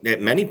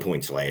 at many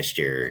points last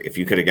year, if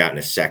you could have gotten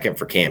a second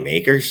for Cam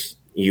Akers,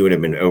 you would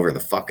have been over the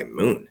fucking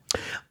moon.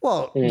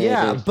 Well,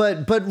 yeah,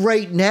 but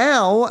right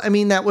now, I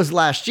mean, that was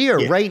last year.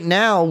 Yeah. Right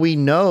now, we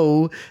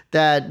know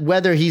that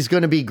whether he's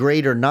going to be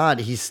great or not,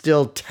 he's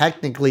still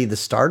technically the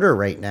starter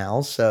right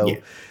now. So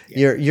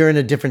you're in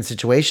a different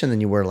situation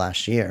than you were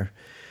last year.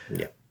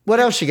 Yeah. What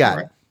else you got?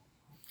 Right.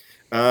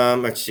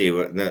 Let's see.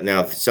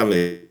 Now, some of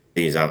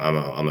these, I'm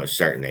almost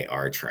certain they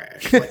are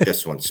trash. Like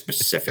this one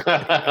specifically.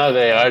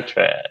 They are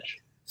trash.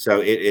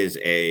 So it is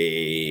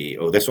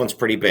this one's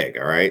pretty big.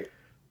 All right.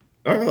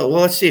 Well,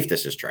 let's see if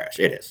this is trash.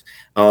 It is.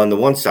 On the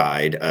one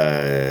side,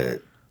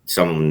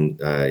 someone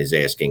is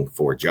asking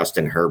for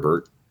Justin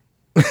Herbert,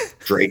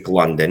 Drake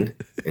London,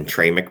 and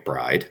Trey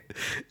McBride.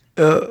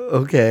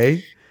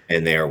 Okay.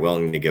 And they are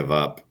willing to give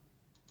up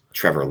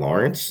Trevor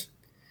Lawrence,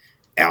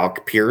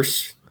 Alec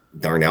Pierce,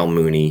 Darnell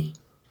Mooney,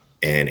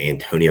 and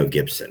Antonio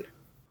Gibson.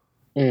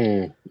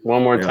 One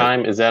more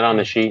time. Is that on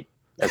the sheet?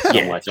 That's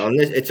so much.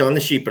 It's on the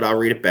sheet, but I'll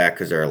read it back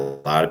because there are a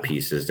lot of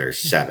pieces. There's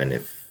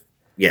 7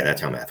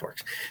 that's how math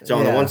works. So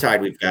on the one side,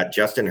 we've got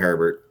Justin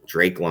Herbert,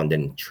 Drake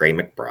London, Trey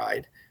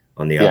McBride.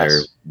 On the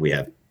other, we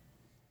have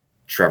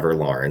Trevor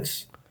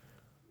Lawrence,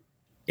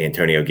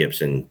 Antonio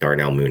Gibson,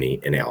 Darnell Mooney,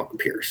 and Alec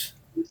Pierce.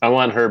 I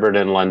want Herbert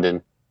in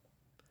London.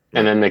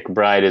 And then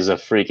McBride is a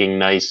freaking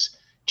nice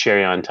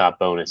cherry on top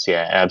bonus.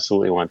 Yeah,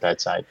 absolutely want that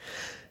side.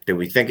 Do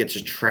we think it's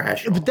a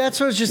trash offer? But that's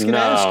what I was just going to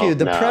ask you.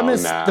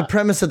 The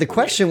premise of the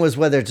question was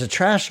whether it's a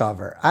trash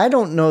offer. I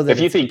don't know that.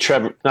 If you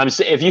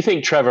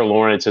think Trevor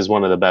Lawrence is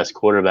one of the best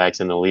quarterbacks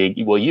in the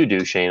league, well, you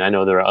do, Shane. I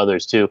know there are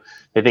others too.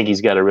 I think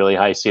he's got a really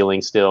high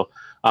ceiling still.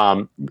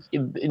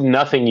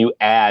 Nothing you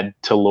add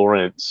to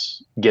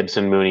Lawrence,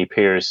 Gibson, Mooney,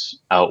 Pierce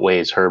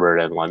outweighs Herbert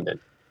and London.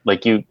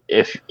 Like you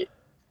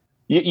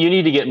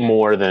need to get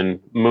more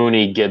than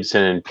Mooney,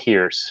 Gibson, and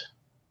Pierce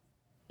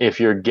if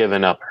you're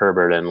giving up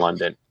Herbert and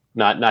London.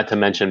 Not to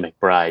mention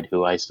McBride,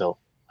 who I still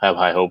have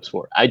high hopes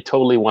for. I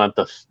totally want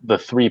the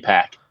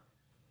 3-pack.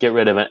 Get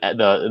rid of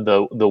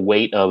the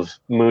weight of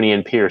Mooney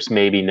and Pierce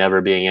maybe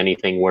never being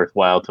anything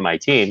worthwhile to my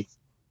team,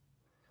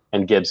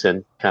 and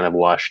Gibson kind of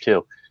washed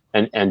too,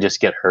 and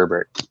just get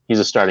Herbert. He's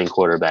a starting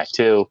quarterback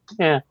too.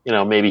 Yeah,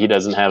 maybe he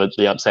doesn't have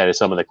the upside of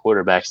some of the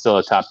quarterbacks. Still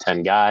a top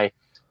 10 guy.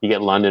 You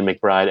get London,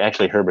 McBride.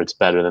 Actually, Herbert's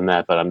better than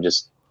that, but I'm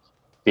just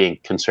being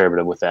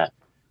conservative with that.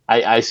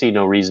 I see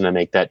no reason to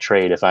make that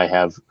trade if I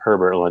have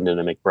Herbert, London,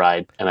 and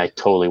McBride, and I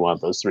totally want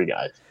those 3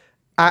 guys.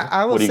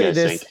 I will What do you say guys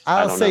this. think?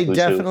 I I'll don't say know who's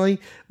definitely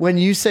when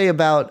you say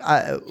about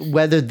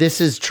whether this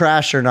is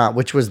trash or not,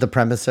 which was the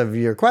premise of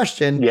your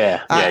question.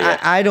 Yeah, yeah.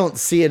 I don't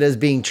see it as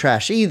being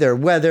trash either.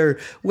 Whether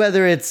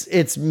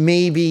it's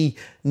maybe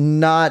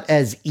not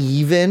as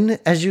even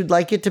as you'd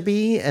like it to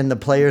be, and the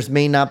players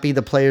may not be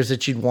the players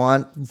that you'd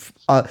want.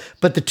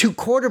 But the two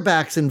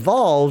quarterbacks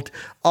involved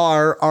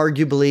are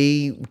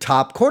arguably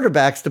top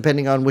quarterbacks,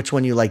 depending on which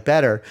one you like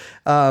better.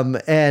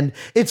 And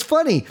it's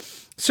funny.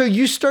 So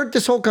you start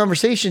this whole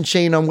conversation,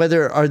 Shane, on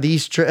whether are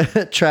these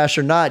trash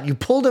or not. You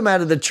pulled them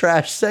out of the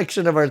trash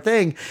section of our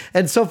thing,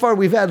 and so far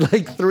we've had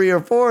like 3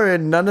 or 4,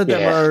 and none of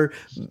them are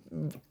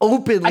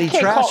openly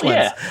trash ones.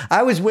 Yeah.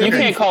 I was waiting. You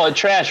can't call it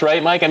trash,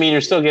 right, Mike? I mean,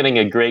 you're still getting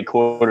a great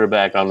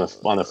quarterback on the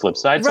flip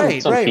side. Some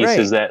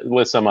pieces that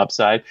with some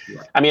upside.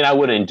 I mean, I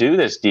wouldn't do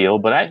this deal,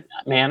 but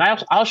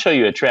I'll show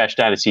you a trash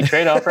dynasty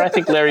trade offer. I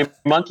think Larry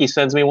Monkey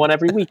sends me one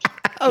every week.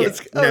 No,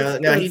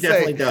 he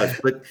definitely does.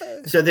 But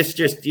so this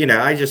just,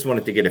 I just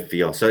wanted to get a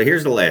feel. So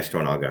here's the last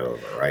one I'll go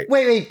over, right?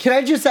 Wait. Can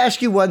I just ask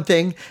you one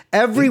thing?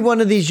 Every one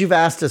of these you've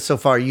asked us so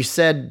far, you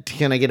said,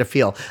 can I get a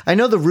feel? I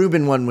know the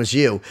Ruben one was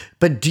you,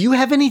 but do you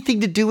have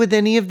anything to do with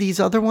any of these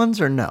other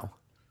ones or no?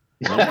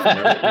 No.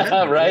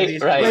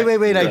 Right.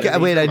 Wait.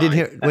 I didn't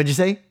hear. What'd you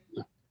say?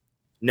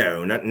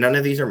 No, none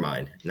of these are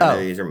mine. None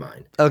of these are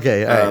mine.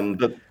 Okay. All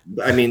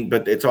right.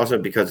 But it's also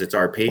because it's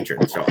our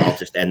patron, so I'll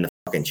just end the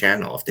fucking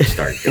channel if they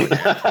start doing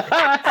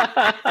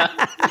that.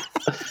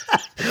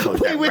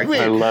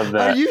 Wait. I love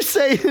that. Are you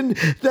saying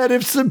that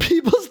if some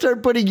people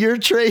start putting your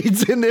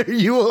trades in there,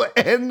 you will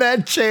end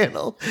that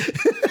channel?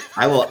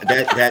 I will.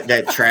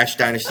 That Trash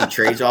Dynasty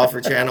Trades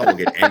Offer channel will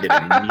get ended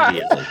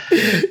immediately.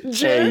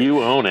 Hey,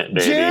 you own it,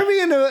 baby.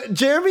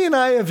 Jeremy and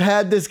I have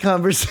had this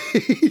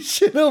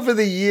conversation over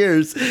the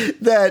years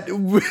that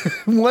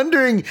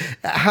wondering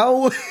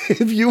how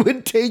if you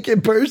would take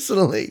it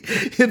personally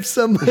if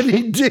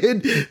somebody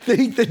did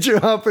think that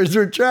your offers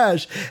were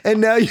trash, and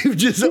now you've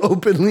just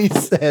openly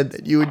said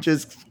that you would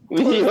just.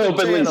 You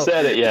openly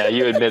said it. Yeah,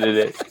 you admitted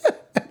it.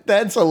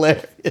 That's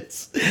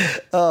hilarious.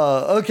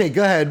 Okay,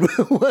 go ahead.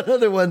 What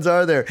other ones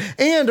are there?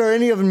 And are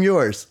any of them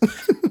yours?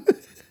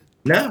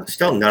 No,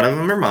 still none of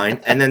them are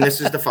mine. And then this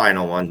is the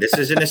final one. This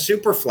is in a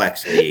super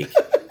flex league.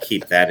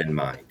 Keep that in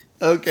mind.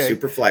 Okay.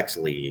 Super flex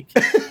league.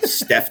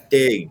 Steph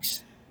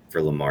Diggs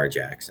for Lamar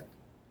Jackson.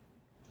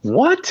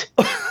 What?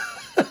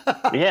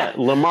 Yeah,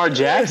 Lamar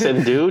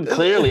Jackson, dude.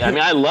 Clearly, I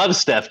mean, I love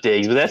Steph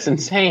Diggs, but that's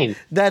insane.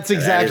 That's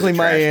exactly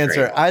my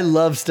answer. Trade. I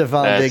love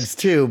Stephon Diggs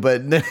too,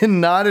 but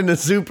not in a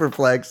super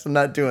flex. I'm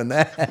not doing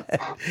that.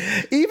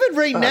 Even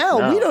right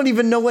now, we don't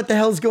even know what the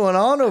hell's going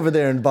on over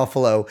there in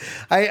Buffalo.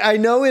 I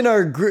know in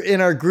our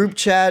group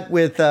chat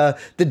with the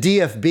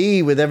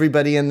DFB, with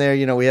everybody in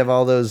there, we have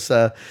all those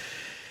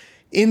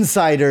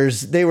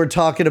insiders. They were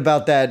talking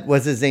about that.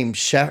 What's his name?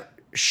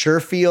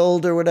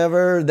 Sherfield or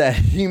whatever, that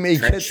he may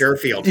get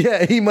Sherfield.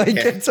 Yeah, he might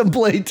get some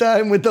play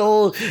time with the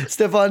whole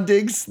Stephon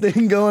Diggs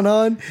thing going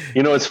on.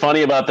 You know what's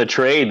funny about the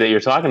trade that you're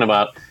talking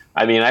about?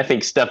 I mean, I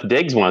think Steph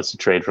Diggs wants to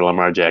trade for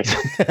Lamar Jackson.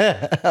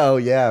 Oh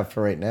yeah,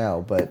 for right now.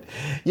 But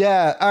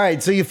yeah, all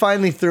right. So you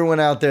finally threw one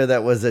out there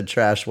that was a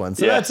trash one.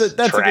 So yes,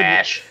 that's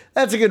trash.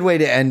 That's a good way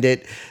to end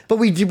it. But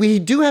we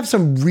do have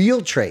some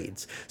real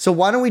trades. So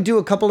why don't we do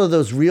a couple of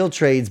those real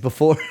trades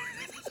before?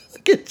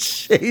 Look at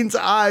Shane's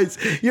eyes.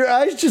 Your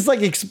eyes just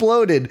like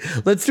exploded.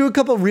 Let's do a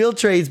couple real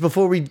trades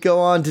before we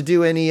go on to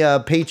do any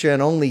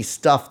Patreon only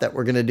stuff that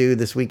we're going to do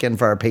this weekend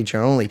for our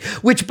Patreon only.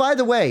 Which, by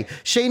the way,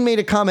 Shane made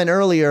a comment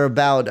earlier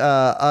about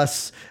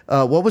us.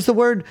 What was the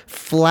word?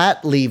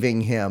 Flat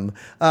leaving him.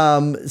 I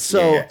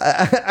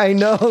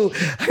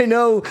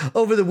know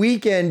over the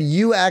weekend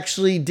you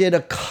actually did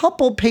a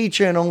couple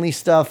Patreon only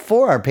stuff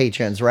for our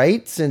patrons,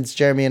 right? Since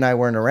Jeremy and I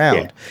weren't around.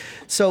 Yeah.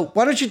 So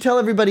why don't you tell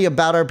everybody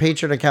about our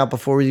Patreon account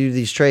before we do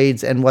these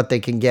trades and what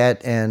they can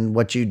get and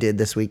what you did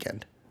this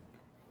weekend?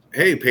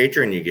 Hey,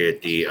 patron, you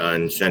get the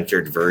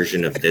uncensored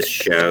version of this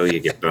show. You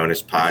get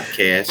bonus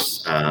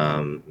podcasts.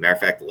 Matter of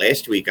fact,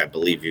 last week, I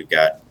believe you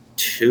got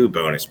 2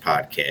 bonus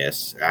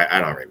podcasts. I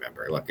don't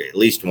remember. Look, at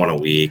least one a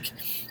week.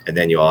 And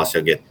then you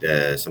also get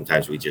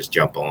sometimes we just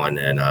jump on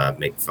and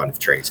make fun of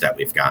trades that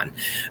we've gotten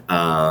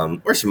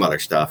or some other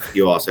stuff.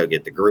 You also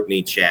get the group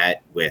me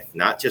chat with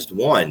not just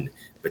 1,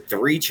 but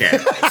 3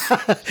 channels.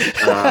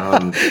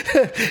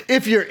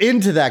 If you're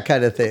into that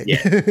kind of thing.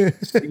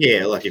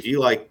 Yeah. Look, if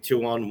you like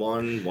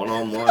 2-on-1,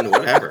 1-on-1,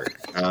 whatever,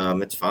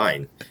 it's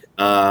fine.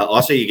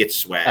 Also, you get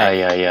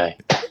swag.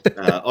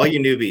 All you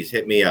newbies,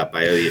 hit me up.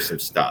 I owe you some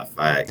stuff.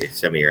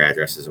 Send me your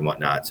addresses and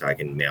whatnot so I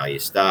can mail you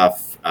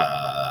stuff.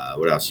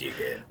 What else do you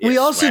get? We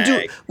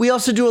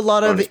also do a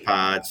lot bonus of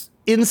pods.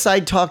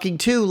 Inside talking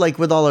too, like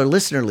with all our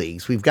listener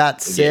leagues. We've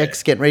got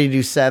 6, getting ready to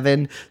do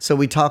 7. So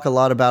we talk a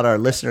lot about our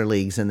listener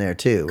leagues in there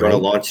too. Gonna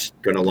launch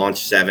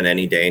 7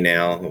 any day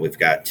now. We've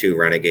got 2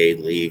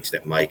 renegade leagues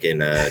that Mike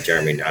and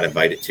Jeremy not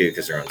invited to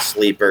because they're on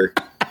sleeper.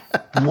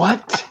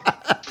 What?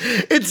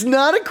 It's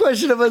not a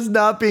question of us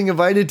not being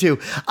invited to.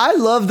 I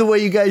love the way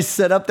you guys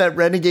set up that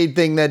Renegade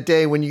thing that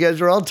day when you guys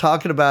were all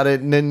talking about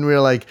it, and then we were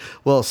like,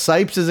 well,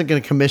 Sipes isn't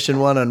going to commission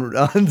one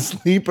on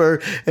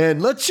Sleeper,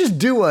 and let's just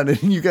do one,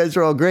 and you guys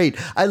are all great.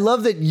 I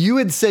love that you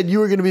had said you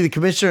were going to be the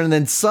commissioner, and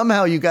then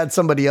somehow you got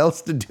somebody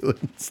else to do it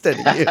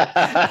instead of you.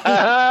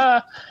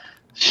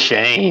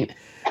 Shane.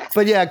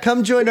 But yeah,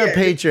 come join our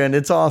Patreon.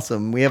 It's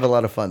awesome. We have a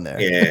lot of fun there.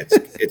 Yeah,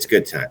 it's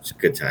good times.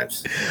 Good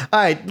times. All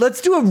right,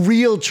 let's do a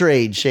real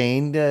trade,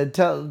 Shane.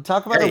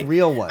 Talk about a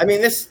real one. I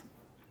mean, this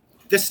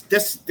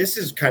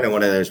is kind of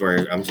one of those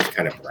where I'm just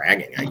kind of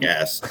bragging, I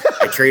guess.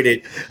 I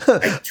traded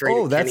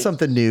oh, that's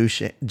something new,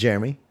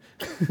 Jeremy.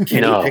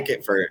 Kenny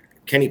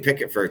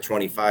Pickett for a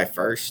 25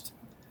 first.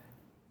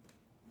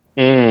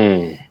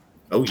 Mm.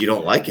 Oh, you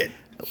don't like it?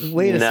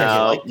 Wait a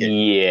second.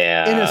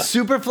 Yeah. In a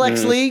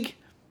Superflex league?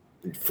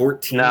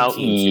 14 No,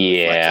 team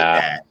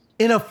yeah.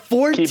 In a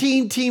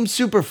 14-team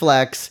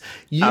Superflex,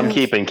 I'm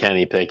keeping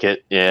Kenny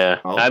Pickett. Yeah.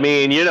 Oh. I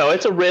mean,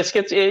 it's a risk.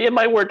 It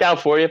might work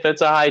out for you if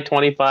it's a high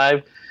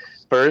 25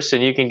 first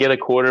and you can get a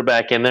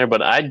quarterback in there.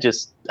 But I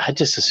just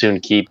as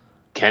soon keep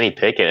Kenny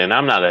Pickett. And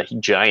I'm not a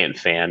giant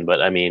fan,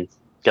 but I mean,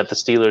 got the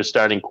Steelers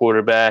starting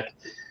quarterback.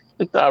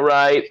 It's all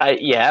right.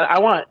 I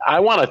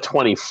want a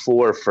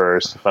 24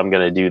 first if I'm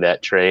going to do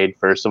that trade.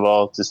 First of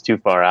all, it's just too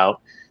far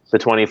out. The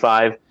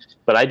 25.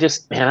 But I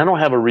don't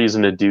have a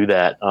reason to do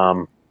that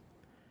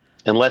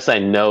unless I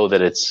know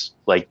that it's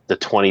like the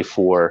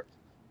 24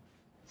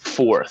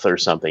 fourth or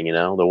something,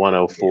 the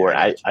 104.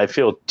 Yeah. I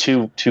feel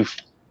too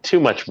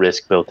much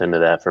risk built into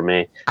that for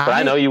me. But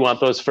I know you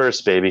want those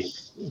first, baby.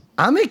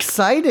 I'm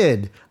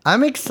excited.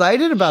 I'm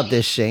excited about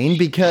this, Shane,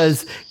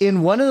 because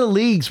in one of the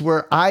leagues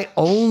where I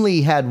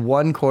only had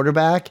one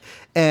quarterback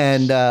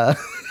and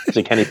is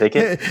it Kenny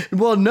Pickett?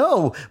 Well,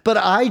 no, but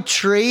I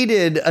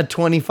traded a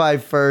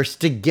 25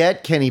 first to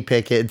get Kenny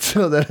Pickett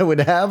so that I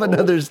would have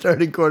another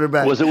starting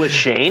quarterback. Was it with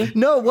Shane?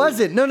 No, it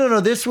wasn't. No.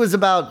 This was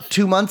about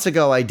 2 months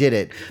ago I did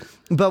it.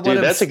 But dude,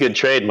 that's a good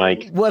trade,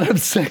 Mike. What I'm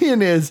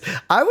saying is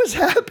I was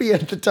happy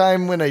at the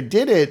time when I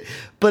did it,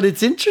 but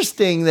it's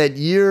interesting that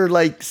you're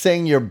like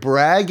saying you're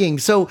bragging.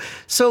 So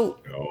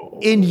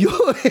in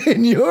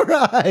your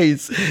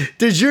eyes,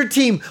 does your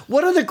team,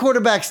 what other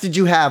quarterbacks did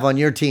you have on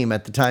your team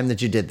at the time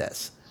that you did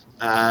this?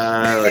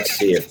 Let's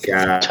see if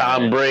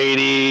Tom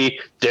Brady,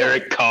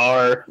 Derek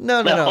Carr.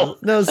 No,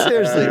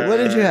 seriously. What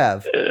did you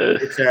have?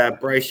 It's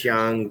Bryce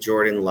Young,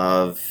 Jordan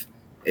Love.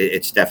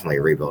 It's definitely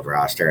a rebuild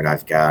roster, and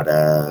I've got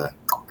a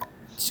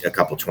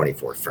couple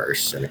 24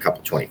 firsts and a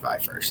couple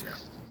 25 firsts now.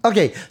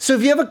 Okay, so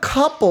if you have a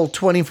couple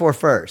 24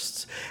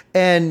 firsts,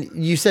 and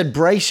you said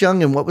Bryce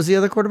Young, and what was the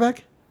other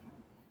quarterback?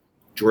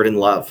 Jordan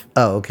Love.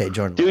 Oh, okay,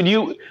 Jordan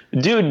Love.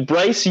 Dude,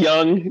 Bryce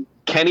Young,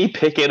 Kenny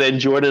Pickett, and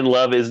Jordan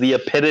Love is the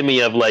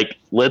epitome of like,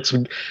 let's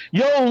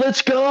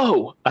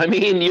go. I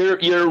mean,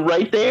 you're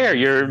right there.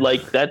 You're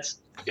like,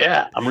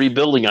 I'm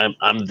rebuilding.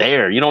 I'm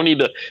there. You don't need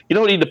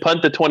to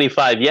punt the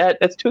 25 yet.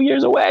 That's 2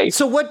 years away.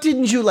 So what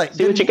didn't you like?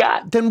 See what you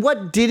got. Then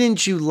what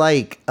didn't you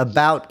like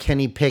about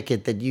Kenny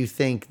Pickett that you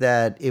think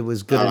that it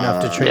was good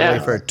enough to trade away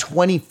for a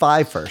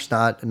 25 first,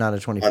 not a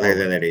 24?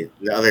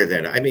 Other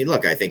than I mean,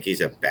 look, I think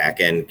he's a back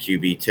end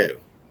QB too.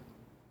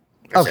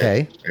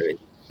 Okay. I mean,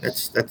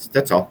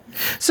 that's all.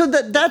 So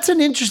that's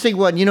an interesting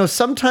one.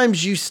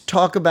 Sometimes you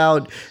talk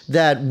about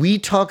that we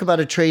talk about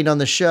a trade on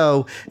the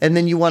show and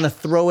then you want to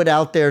throw it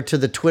out there to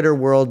the Twitter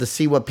world to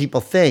see what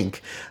people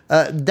think.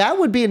 That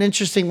would be an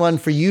interesting one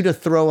for you to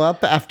throw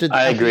up at the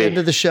end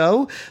of the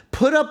show.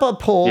 Put up a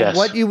poll,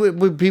 what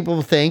would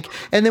people think,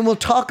 and then we'll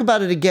talk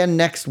about it again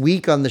next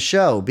week on the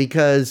show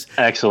because...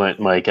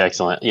 Excellent, Mike.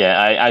 Excellent.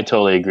 Yeah, I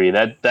totally agree.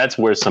 That's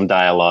worth some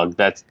dialogue.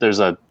 That's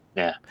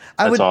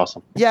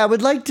awesome. Yeah, I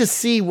would like to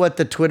see what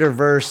the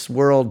Twitterverse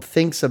world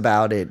thinks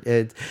about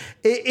it.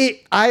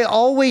 I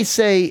always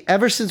say,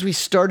 ever since we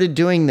started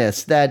doing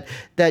this, that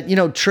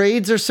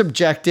trades are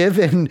subjective,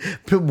 and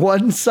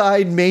one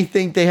side may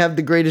think they have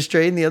the greatest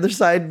trade, and the other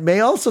side may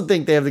also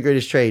think they have the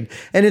greatest trade.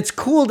 And it's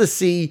cool to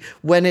see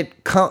when it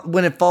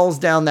falls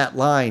down that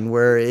line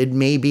where it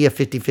may be a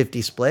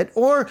 50-50 split,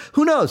 or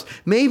who knows,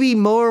 maybe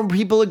more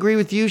people agree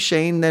with you,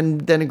 Shane,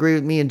 than agree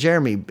with me and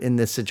Jeremy in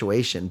this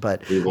situation.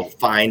 But we will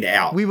find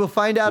out. We will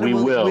find out, and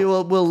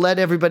we'll let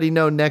everybody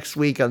know next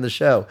week on the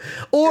show.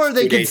 Or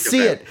they can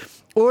see it.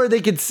 Or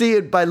they could see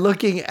it by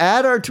looking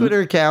at our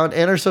Twitter account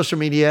and our social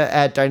media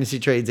at Dynasty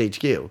Trades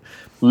HQ.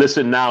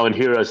 Listen now and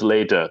hear us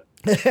later.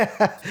 All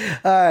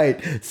right.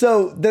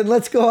 So then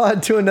let's go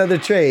on to another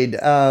trade.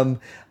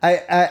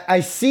 I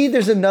see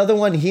there's another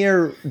one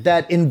here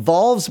that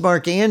involves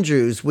Mark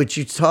Andrews, which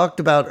you talked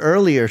about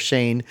earlier,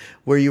 Shane,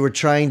 where you were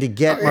trying to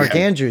get Mark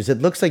Andrews. It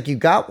looks like you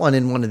got one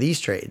in one of these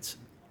trades.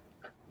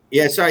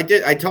 Yeah, so I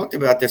did. I talked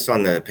about this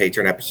on the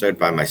Patreon episode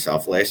by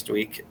myself last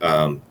week,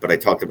 but I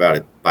talked about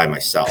it by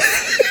myself.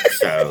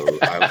 So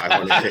I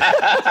wanted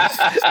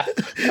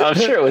to. I'm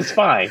sure it was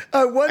fine.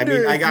 I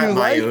wonder if you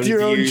liked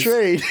your own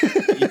trade.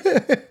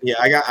 Yeah,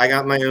 I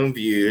got my own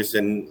views,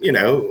 and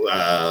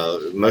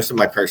most of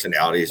my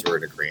personalities were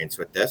in agreement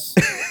with this.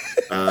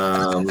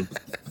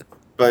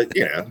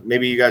 but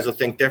maybe you guys will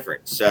think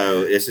different.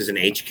 So this is an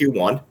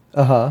HQ1.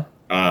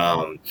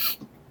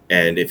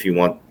 And if you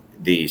want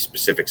the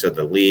specifics of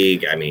the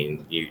league, I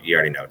mean, you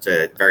already know it's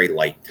a very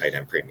light tight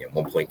end premium,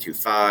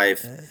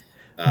 1.25.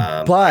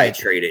 I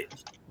traded,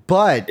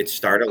 but it's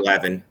start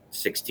 11,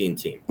 16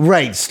 team.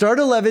 Right. Start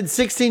 11,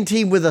 16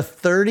 team with a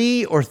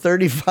 30 or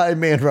 35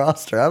 man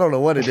roster. I don't know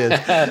what it is.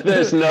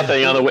 There's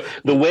nothing on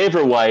the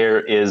waiver wire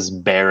is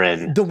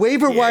barren. The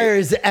waiver wire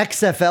is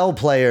XFL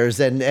players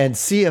and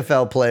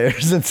CFL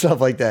players and stuff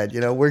like that.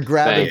 We're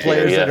grabbing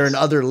players that are in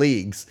other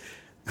leagues.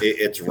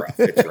 It's rough.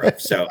 It's rough.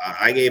 So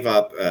I gave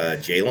up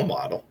Jalen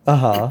Waddle.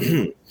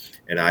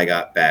 And I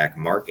got back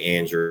Mark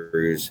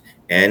Andrews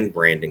and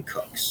Brandon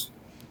Cooks.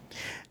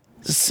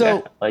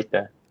 So I like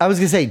that. I was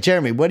going to say,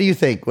 Jeremy, what do you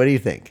think?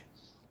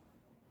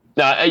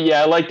 No,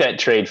 I like that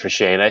trade for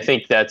Shane. I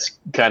think that's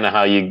kind of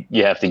how you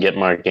have to get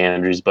Mark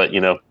Andrews, but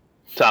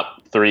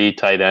top 3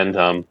 tight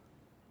end,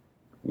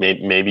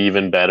 maybe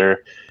even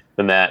better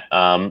than that.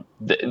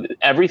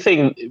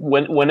 Everything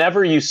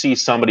whenever you see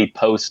somebody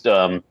post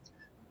a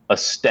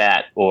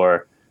stat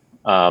or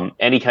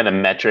any kind of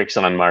metrics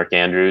on Mark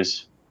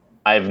Andrews,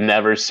 I've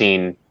never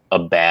seen a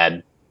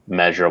bad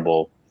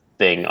measurable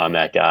thing on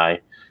that guy.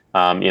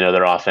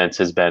 Their offense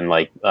has been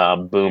like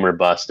boom or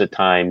bust at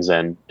times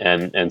and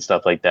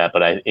stuff like that.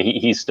 But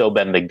he's still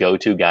been the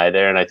go-to guy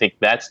there. And I think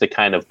that's the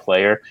kind of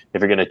player,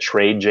 if you're going to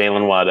trade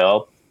Jalen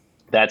Waddell,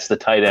 that's the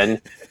tight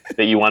end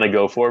that you want to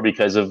go for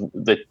because of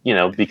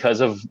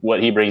because of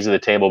what he brings to the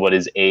table, but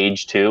his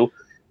age too.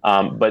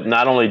 But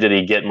not only did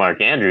he get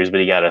Mark Andrews, but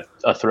he got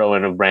a throw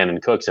in of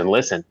Brandon Cooks. And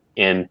listen,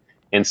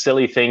 in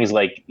silly things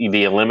like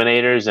the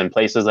eliminators and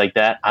places like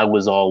that, I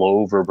was all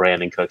over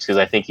Brandon Cooks because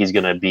I think he's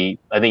going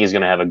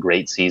to have a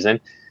great season.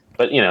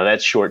 But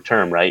that's short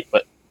term, right?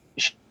 But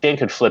Shane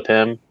could flip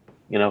him,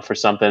 for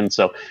something.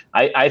 So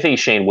I think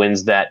Shane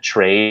wins that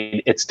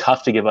trade. It's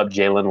tough to give up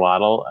Jalen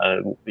Waddle.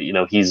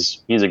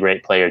 He's a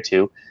great player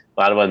too. A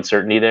lot of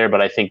uncertainty there,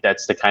 but I think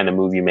that's the kind of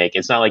move you make.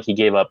 It's not like he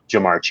gave up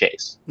Jamar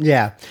Chase.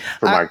 Yeah.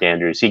 For Mark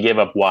Andrews, he gave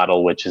up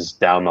Waddle, which is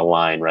down the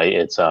line, right?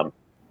 It's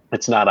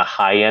not a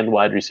high-end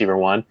wide receiver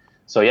one.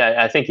 So,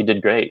 I think he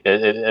did great.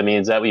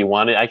 Is that what you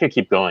wanted? I could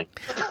keep going.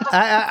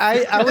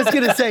 I was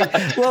going to say,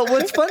 well,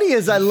 what's funny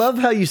is I love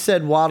how you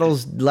said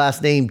Waddle's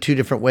last name 2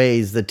 different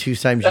ways, the 2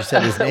 times you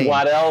said his name.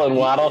 Waddell and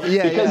Waddle.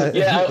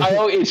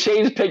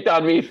 Shane's picked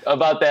on me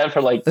about that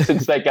for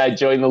since that guy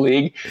joined the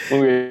league when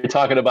we were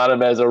talking about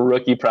him as a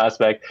rookie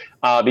prospect.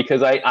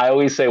 Because I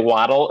always say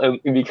Waddle, and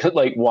because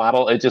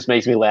Waddle, it just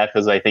makes me laugh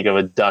because I think of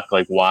a duck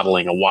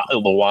waddling,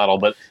 the waddle,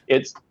 but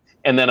it's.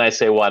 And then I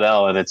say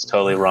Waddell, and it's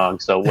totally wrong.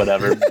 So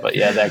whatever. But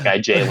that guy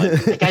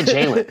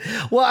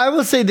Jalen. Well, I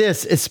will say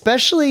this,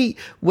 especially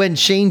when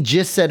Shane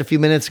just said a few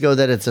minutes ago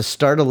that it's a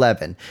start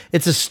 11.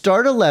 It's a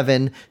start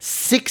 11,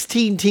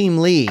 16-team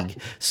league.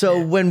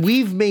 So when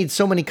we've made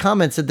so many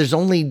comments that there's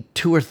only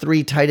 2 or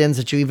 3 tight ends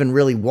that you even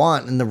really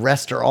want, and the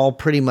rest are all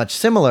pretty much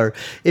similar,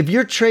 if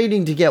you're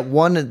trading to get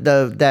one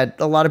that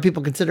a lot of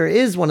people consider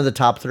is one of the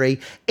top 3,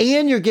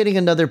 and you're getting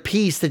another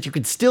piece that you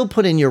could still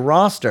put in your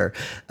roster,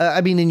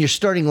 in your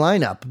starting lineup,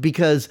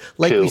 because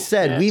like we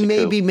said, we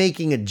may be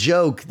making a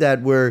joke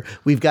that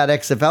we've got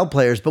XFL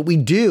players, but we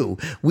do.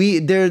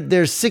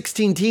 There's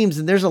 16 teams,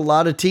 and there's a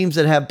lot of teams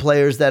that have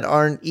players that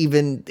aren't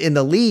even in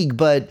the league,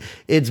 but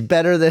it's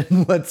better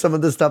than what some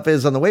of the stuff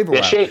is on the waiver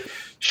wire.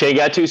 Shea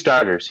got 2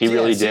 starters. He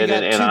really did.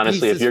 And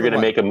honestly, if you're going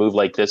to make a move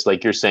like this,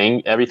 like you're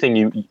saying,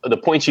 the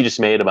points you just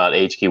made about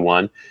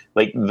HQ1,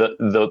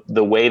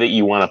 the way that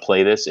you want to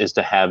play this is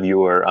to have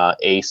your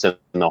ace in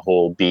the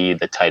hole be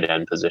the tight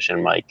end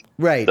position, Mike.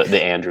 Right.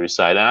 The Andrews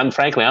side. And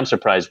frankly, I'm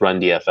surprised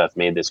Run DFF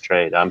made this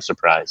trade. I'm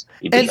surprised.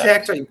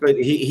 Exactly. But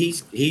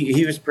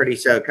he was pretty,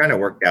 so it kind of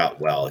worked out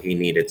well. He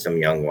needed some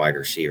young wide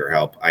receiver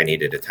help. I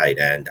needed a tight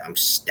end. I'm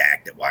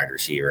stacked at wide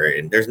receiver,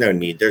 and there's no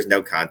need. There's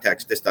no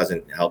context. This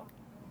doesn't help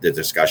the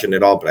discussion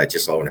at all, but I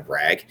just want to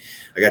brag.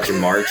 I got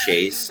Jamar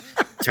Chase,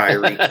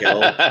 Tyreek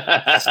Hill,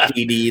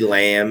 CeeDee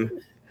Lamb,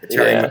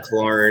 Terry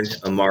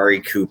McLaurin,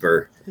 Amari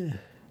Cooper,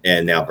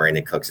 and now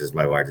Brandon Cooks is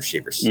my wide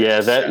receiver. Yeah,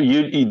 that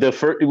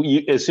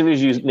as soon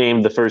as you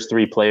named the first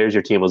 3 players,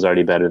 your team was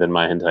already better than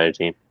my entire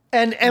team.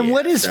 And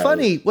what is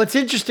funny, what's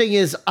interesting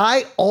is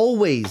I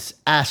always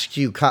ask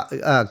you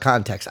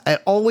context. I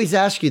always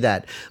ask you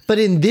that. But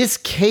in this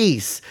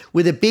case,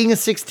 with it being a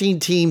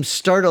 16-team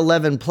start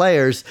 11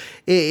 players,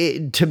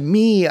 to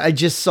me, I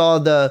just saw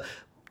the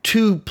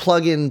 2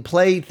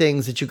 plug-and-play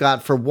things that you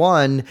got for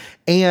one,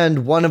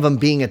 and one of them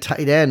being a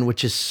tight end,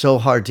 which is so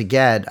hard to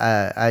get.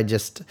 I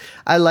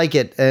like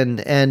it.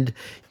 And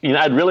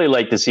I'd really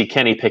like to see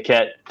Kenny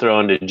Pickett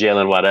thrown to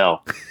Jalen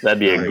Waddell. That'd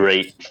be a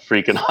great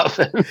freaking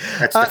offense.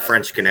 That's the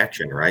French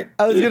connection, right?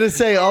 I was going to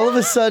say, all of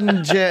a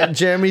sudden,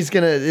 Jeremy's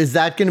is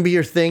that going to be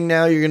your thing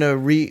now? You're going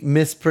to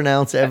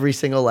mispronounce every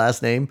single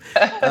last name?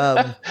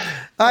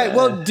 All right.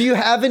 Well, do you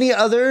have any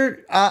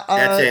other?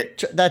 That's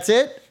it. That's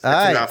it. All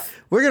right.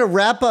 Enough. We're gonna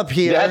wrap up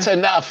here. That's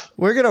enough.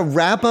 We're gonna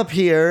wrap up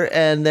here,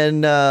 and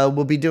then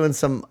we'll be doing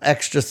some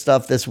extra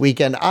stuff this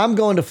weekend. I'm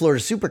going to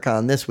Florida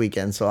SuperCon this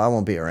weekend, so I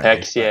won't be around.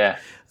 Heck yeah.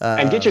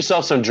 And get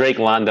yourself some Drake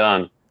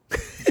London.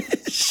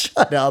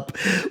 Shut up.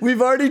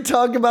 We've already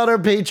talked about our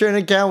Patreon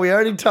account. We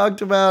already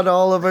talked about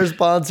all of our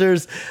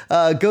sponsors.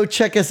 Go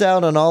check us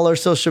out on all our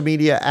social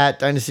media at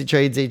Dynasty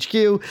Trades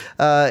HQ.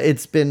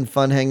 It's been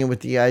fun hanging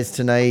with you guys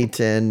tonight,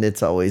 and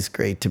it's always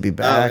great to be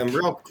back. And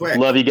real quick.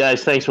 Love you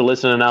guys. Thanks for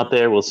listening out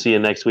there. We'll see you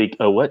next week.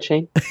 Oh, what,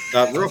 Shane?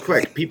 Real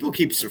quick. People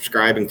keep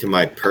subscribing to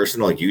my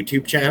personal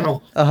YouTube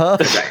channel. Uh-huh.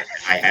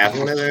 I have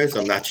one of those.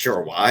 I'm not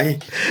sure why.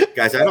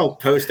 Guys, I don't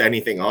post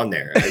anything on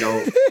there.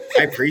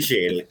 I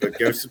appreciate it, but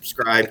go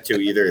subscribe to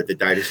either the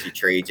Dynasty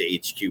Trades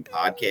HQ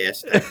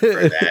podcast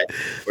for that,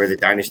 or the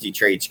Dynasty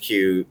Trades HQ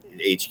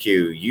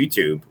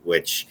YouTube,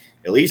 which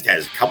at least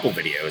has a couple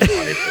videos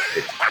on it.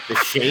 But the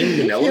Shane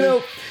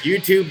Manila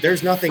YouTube,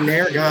 there's nothing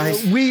there,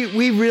 guys. We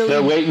really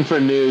They're waiting for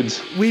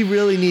nudes. We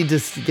really need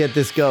to get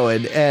this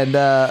going, and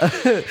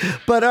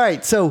but all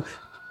right. So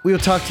we will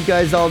talk to you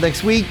guys all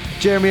next week.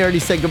 Jeremy already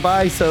said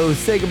goodbye, so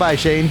say goodbye,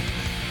 Shane.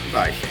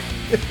 Bye,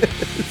 Shane.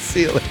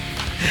 See you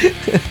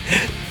later.